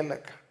பார்க்கான், செங்கல்ல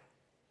காணோம்.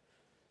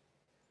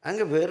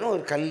 அங்கே வெறும்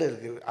ஒரு கல்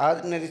இருக்குது,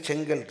 ஆர்டினரி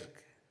செங்கல்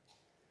இருக்குது.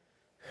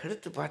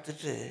 எடுத்து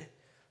பார்த்துட்டு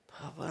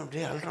பாப்பா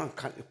அப்படியே அழுறான்,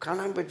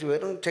 காணாமல் போயிடுச்சு.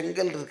 வெறும்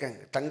செங்கல்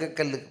இருக்காங்க,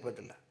 தங்கக்கல்லுக்கு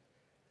பதிலாக.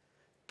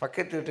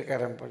 பக்கத்து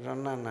வீட்டுக்காரன்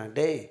சொன்னான்,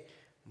 டேய்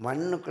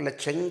மண்ணுக்குள்ளே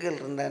செங்கல்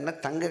இருந்தா என்ன,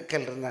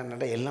 தங்கக்கல் இருந்தா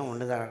என்னடா, எல்லாம்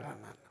ஒன்று தானடா.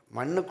 நான்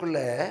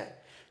மண்ணுக்குள்ளே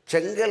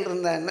செங்கல்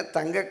இருந்தா என்ன,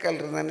 தங்கக்கல்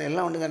இருந்தானே,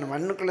 எல்லாம் ஒன்று தானே.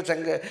 மண்ணுக்குள்ளே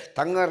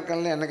தங்கம்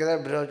இருக்கனால எனக்கு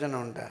ஏதாவது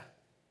பிரயோஜனம் உண்டா?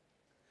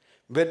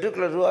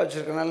 பெட்டுக்குள்ளே ரூபா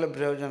வச்சுருக்கனால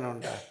பிரயோஜனம்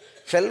உண்டா?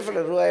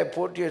 ஷெல்ஃபில் ரூபாயை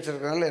போட்டி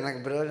வச்சுருக்கனால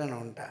எனக்கு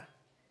பிரயோஜனம் உண்டா?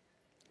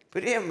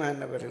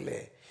 பிரியமானவர்களே,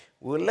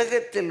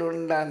 உலகத்தில்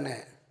உண்டான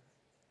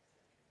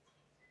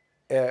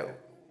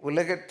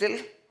உலகத்தில்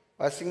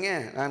வாசிங்க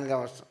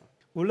 4ஆம் வருஷம்,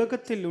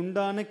 உலகத்தில்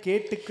உண்டான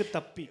கேட்டுக்கு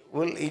தப்பி,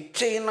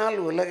 இச்சையினால்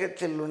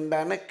உலகத்தில்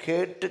உண்டான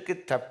கேட்டுக்கு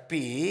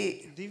தப்பி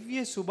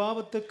திவ்ய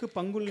சுபாவத்துக்கு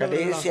பங்குள்ள.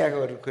 கடைசியாக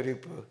ஒரு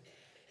குறிப்பு,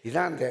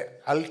 இதுதான் அந்த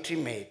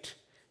அல்டிமேட்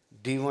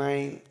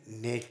டிவைன்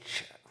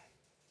நேச்சர்.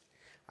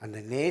 அந்த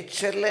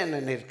நேச்சரில் என்ன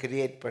நீர்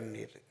கிரியேட்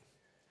பண்ணிடு.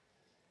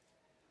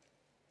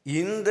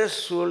 இந்த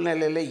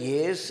சூழ்நிலையில்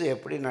இயேசு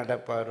எப்படி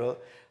நடப்பாரோ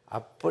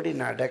அப்படி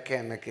நடக்க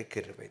எனக்கு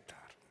கிருபை தாரும்.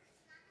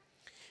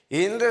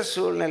 இந்த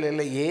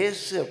சூழ்நிலையில்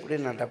இயேசு எப்படி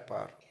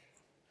நடப்பாரோ,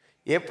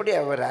 எப்படி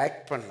அவர்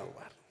ஆக்ட்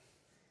பண்ணுவார்,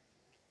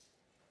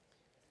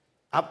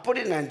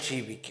 அப்படி நான்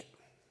ஜீவிக்க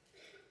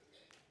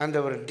அந்த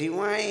ஒரு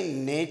divine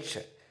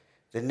nature,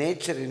 the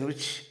nature in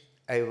which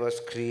I was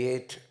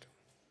created.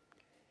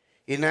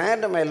 In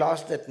Adam I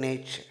lost that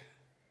nature.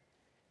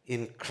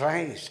 In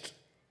Christ,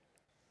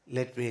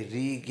 let me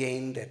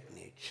regain that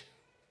nature.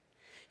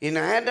 In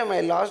Adam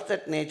I lost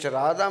that nature.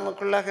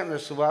 ஆதாமுக்குள்ளாக அந்த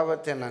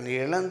சுபாவத்தை நான்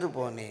இழந்து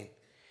போனேன்.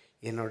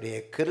 என்னுடைய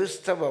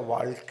கிறிஸ்தவ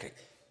வாழ்க்கை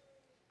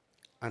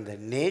அந்த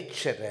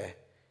நேச்சரை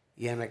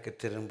எனக்கு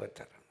திரும்ப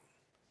தரணும்.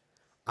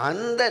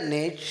 அந்த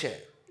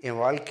நேச்சர்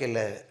என்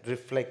வாழ்க்கையில்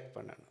ரிஃப்ளெக்ட்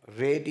பண்ணணும்,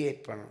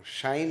 ரேடியேட் பண்ணணும்,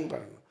 ஷைன்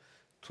பண்ணணும்,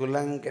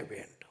 துலங்க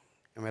வேண்டும்.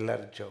 நம்ம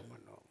எல்லோரும் ஜெபம்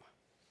பண்ணுவோமா?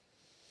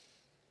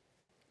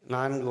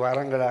 4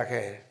 வாரங்களாக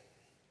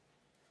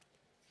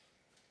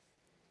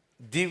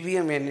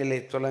திவ்யம் என்னிலே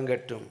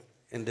துலங்கட்டும்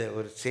என்ற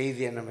ஒரு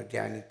செய்தியை நம்ம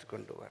தியானித்து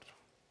கொண்டு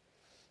வர்றோம்.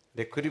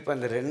 இந்த குறிப்பாக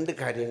அந்த 2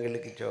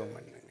 காரியங்களுக்கு ஜெபம்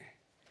பண்ணுங்க.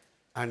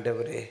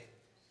 ஆண்டவரே,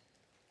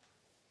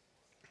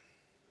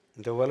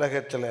 இந்த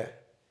உலகத்தில்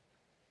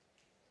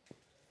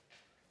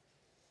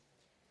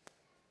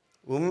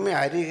உண்மை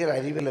அறிகிற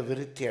அறிவில்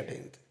விருத்தி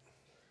அடைந்து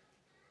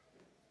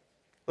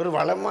ஒரு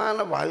வளமான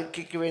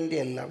வாழ்க்கைக்கு வேண்டிய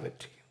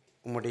எல்லாவற்றையும்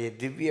உம்முடைய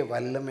திவ்ய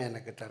வல்லமை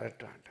எனக்கு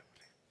தரட்டும்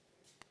ஆண்டவரே.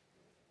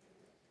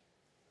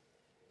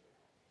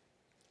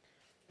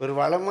 ஒரு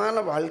வளமான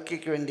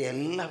வாழ்க்கைக்கு வேண்டிய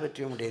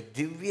எல்லாவற்றையும் உம்முடைய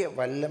திவ்ய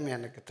வல்லமை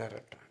எனக்கு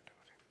தரட்டும்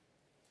ஆண்டவரே.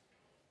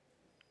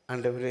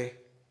 ஆண்டவரே,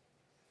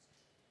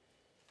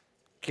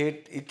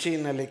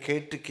 இச்சையினாலே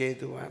கேட்டுக்கு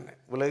ஏதுவான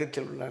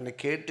உலகத்தில் உள்ள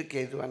கேட்டுக்கு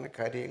ஏதுவான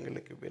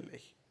காரியங்களுக்கு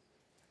விலை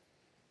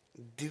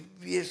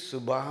திவ்ய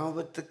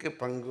சுபாவத்துக்கு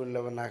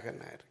பங்குள்ளவனாக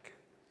நான்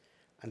இருக்கேன்.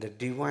 அந்த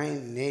divine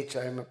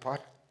nature, I am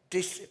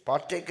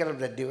partaker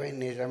of the divine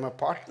nature, I am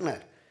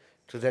partner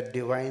to the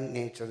divine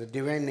nature. அந்த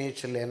டிவைன்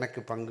நேச்சரில் எனக்கு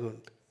பங்கு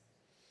உண்டு.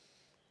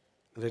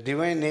 அந்த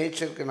டிவைன்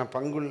நேச்சருக்கு நான்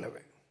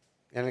பங்குள்ளவன்.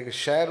 எனக்கு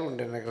ஷேர்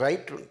உண்டு, எனக்கு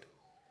ரைட் உண்டு.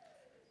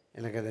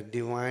 எனக்கு அந்த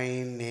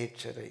டிவைன்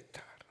நேச்சரை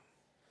தாரும்.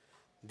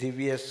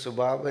 திவ்ய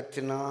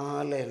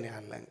சுபாவத்தினால் என்னை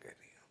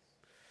அலங்கரியும்.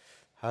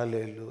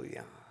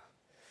 ஹல்லேலூயா.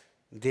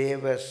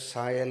 தேவ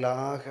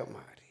சாயலாக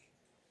மாறி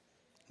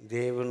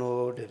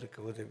தேவனோடு இருக்க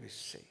உதவி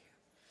செய்யும்.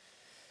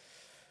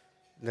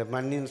 இந்த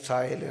மண்ணின்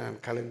சாயலை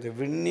நான் கலந்து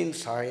விண்ணின்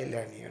சாயலை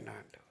அணியணும்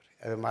ஆண்டவர்.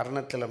 அது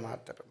மரணத்தில்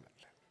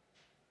மாத்திரமல்ல,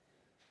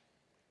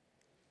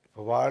 இப்போ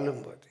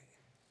வாழும்போது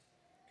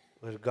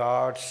ஒரு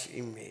காட்ஸ்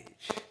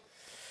இமேஜ்.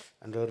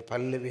 அந்த ஒரு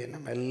பல்லவியை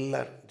நம்ம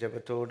எல்லாரும்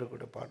ஜெபத்தோடு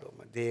கூட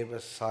பாடுவோம். தேவ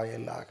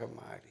சாயலாக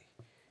மாறி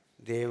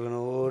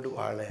தேவனோடு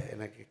வாழ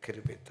எனக்கு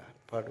கிருபைத்தான்.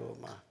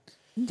 பாடுவோமா?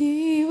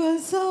 தேவ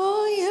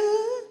சாயல்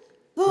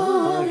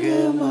ஆக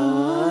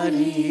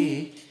மாறி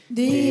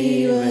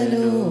தேவனோடிருப்பே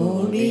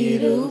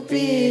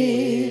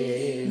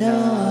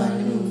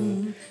நானும்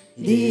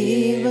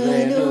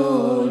தேவனோடிருப்பே.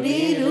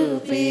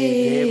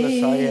 தேவ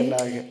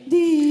சாயலாக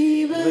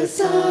தேவ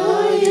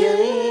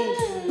சாயல்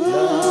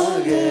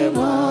ஆக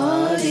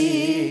மாறி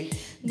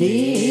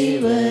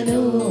தேவனோடிருப்பே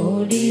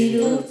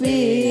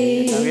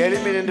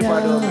எழுப்பி நின்று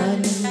பாடுவோம்.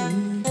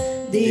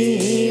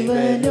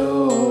 தேவனோடிருப்பே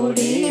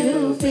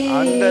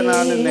அந்த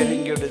நாளும்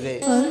நெருங்கிடுதே,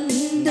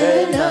 அந்த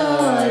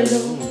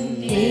நாளும்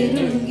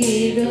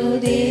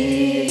நெருங்கிடுதே,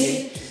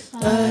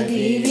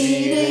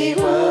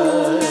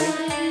 அதிவிரைவாய்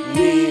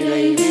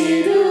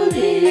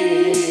நிறைவேறுதே.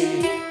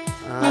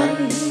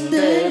 அந்த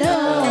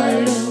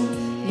நாளும்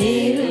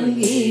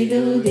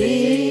நெருங்கிடுதே,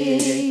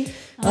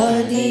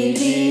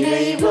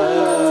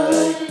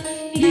 அதிவிரைவாய்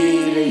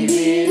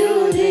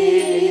நிறைவேறுதே.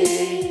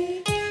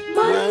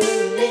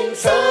 மண்ணின்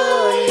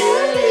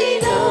சாயலை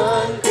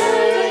நான்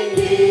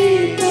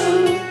களைந்தேன்,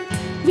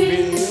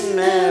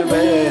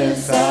 விண்ணவர்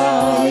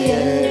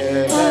சாயல்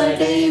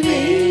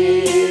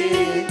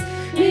அடைவேன்,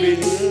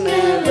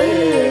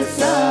 விண்ணவர்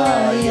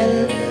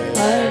சாயல்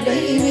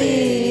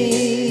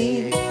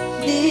அடைவேன்.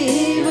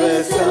 தேவ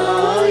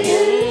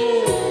சாயல்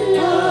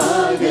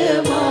ஆக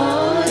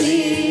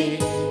மாறி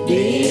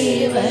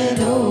தேவனோடிருப்பேன்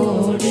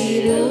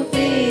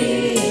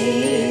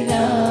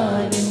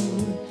நானும்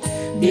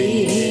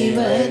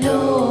தேவனோடிருப்பேன்.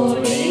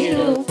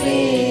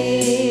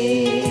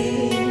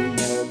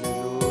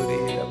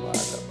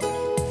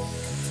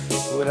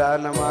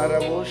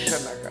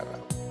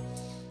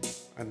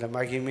 அந்த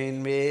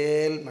மகிமையின்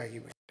மேல்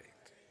மகிமை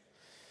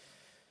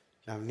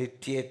நாம்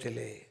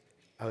நித்தியத்திலே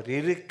அவர்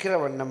இருக்கிற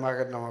வண்ணமாக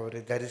நாம்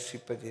அவரை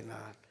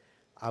தரிசிப்பதினால்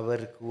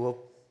அவருக்கு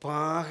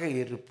ஒப்பாக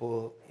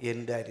இருப்போம்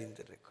என்று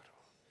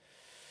அறிந்திருக்கிறோம்.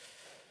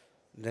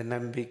 இந்த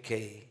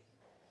நம்பிக்கை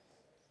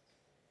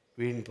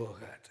வீண்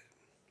போகாது.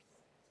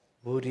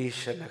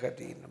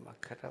 பூரீஷனகதீன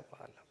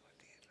மக்கரபால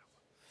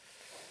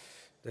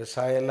இந்த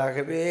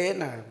சாயலாகவே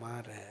நான்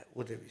மாற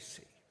உதவி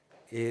செய்.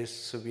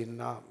 இயேசுவின்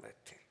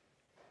நாமத்தில்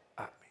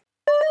ஆமென்.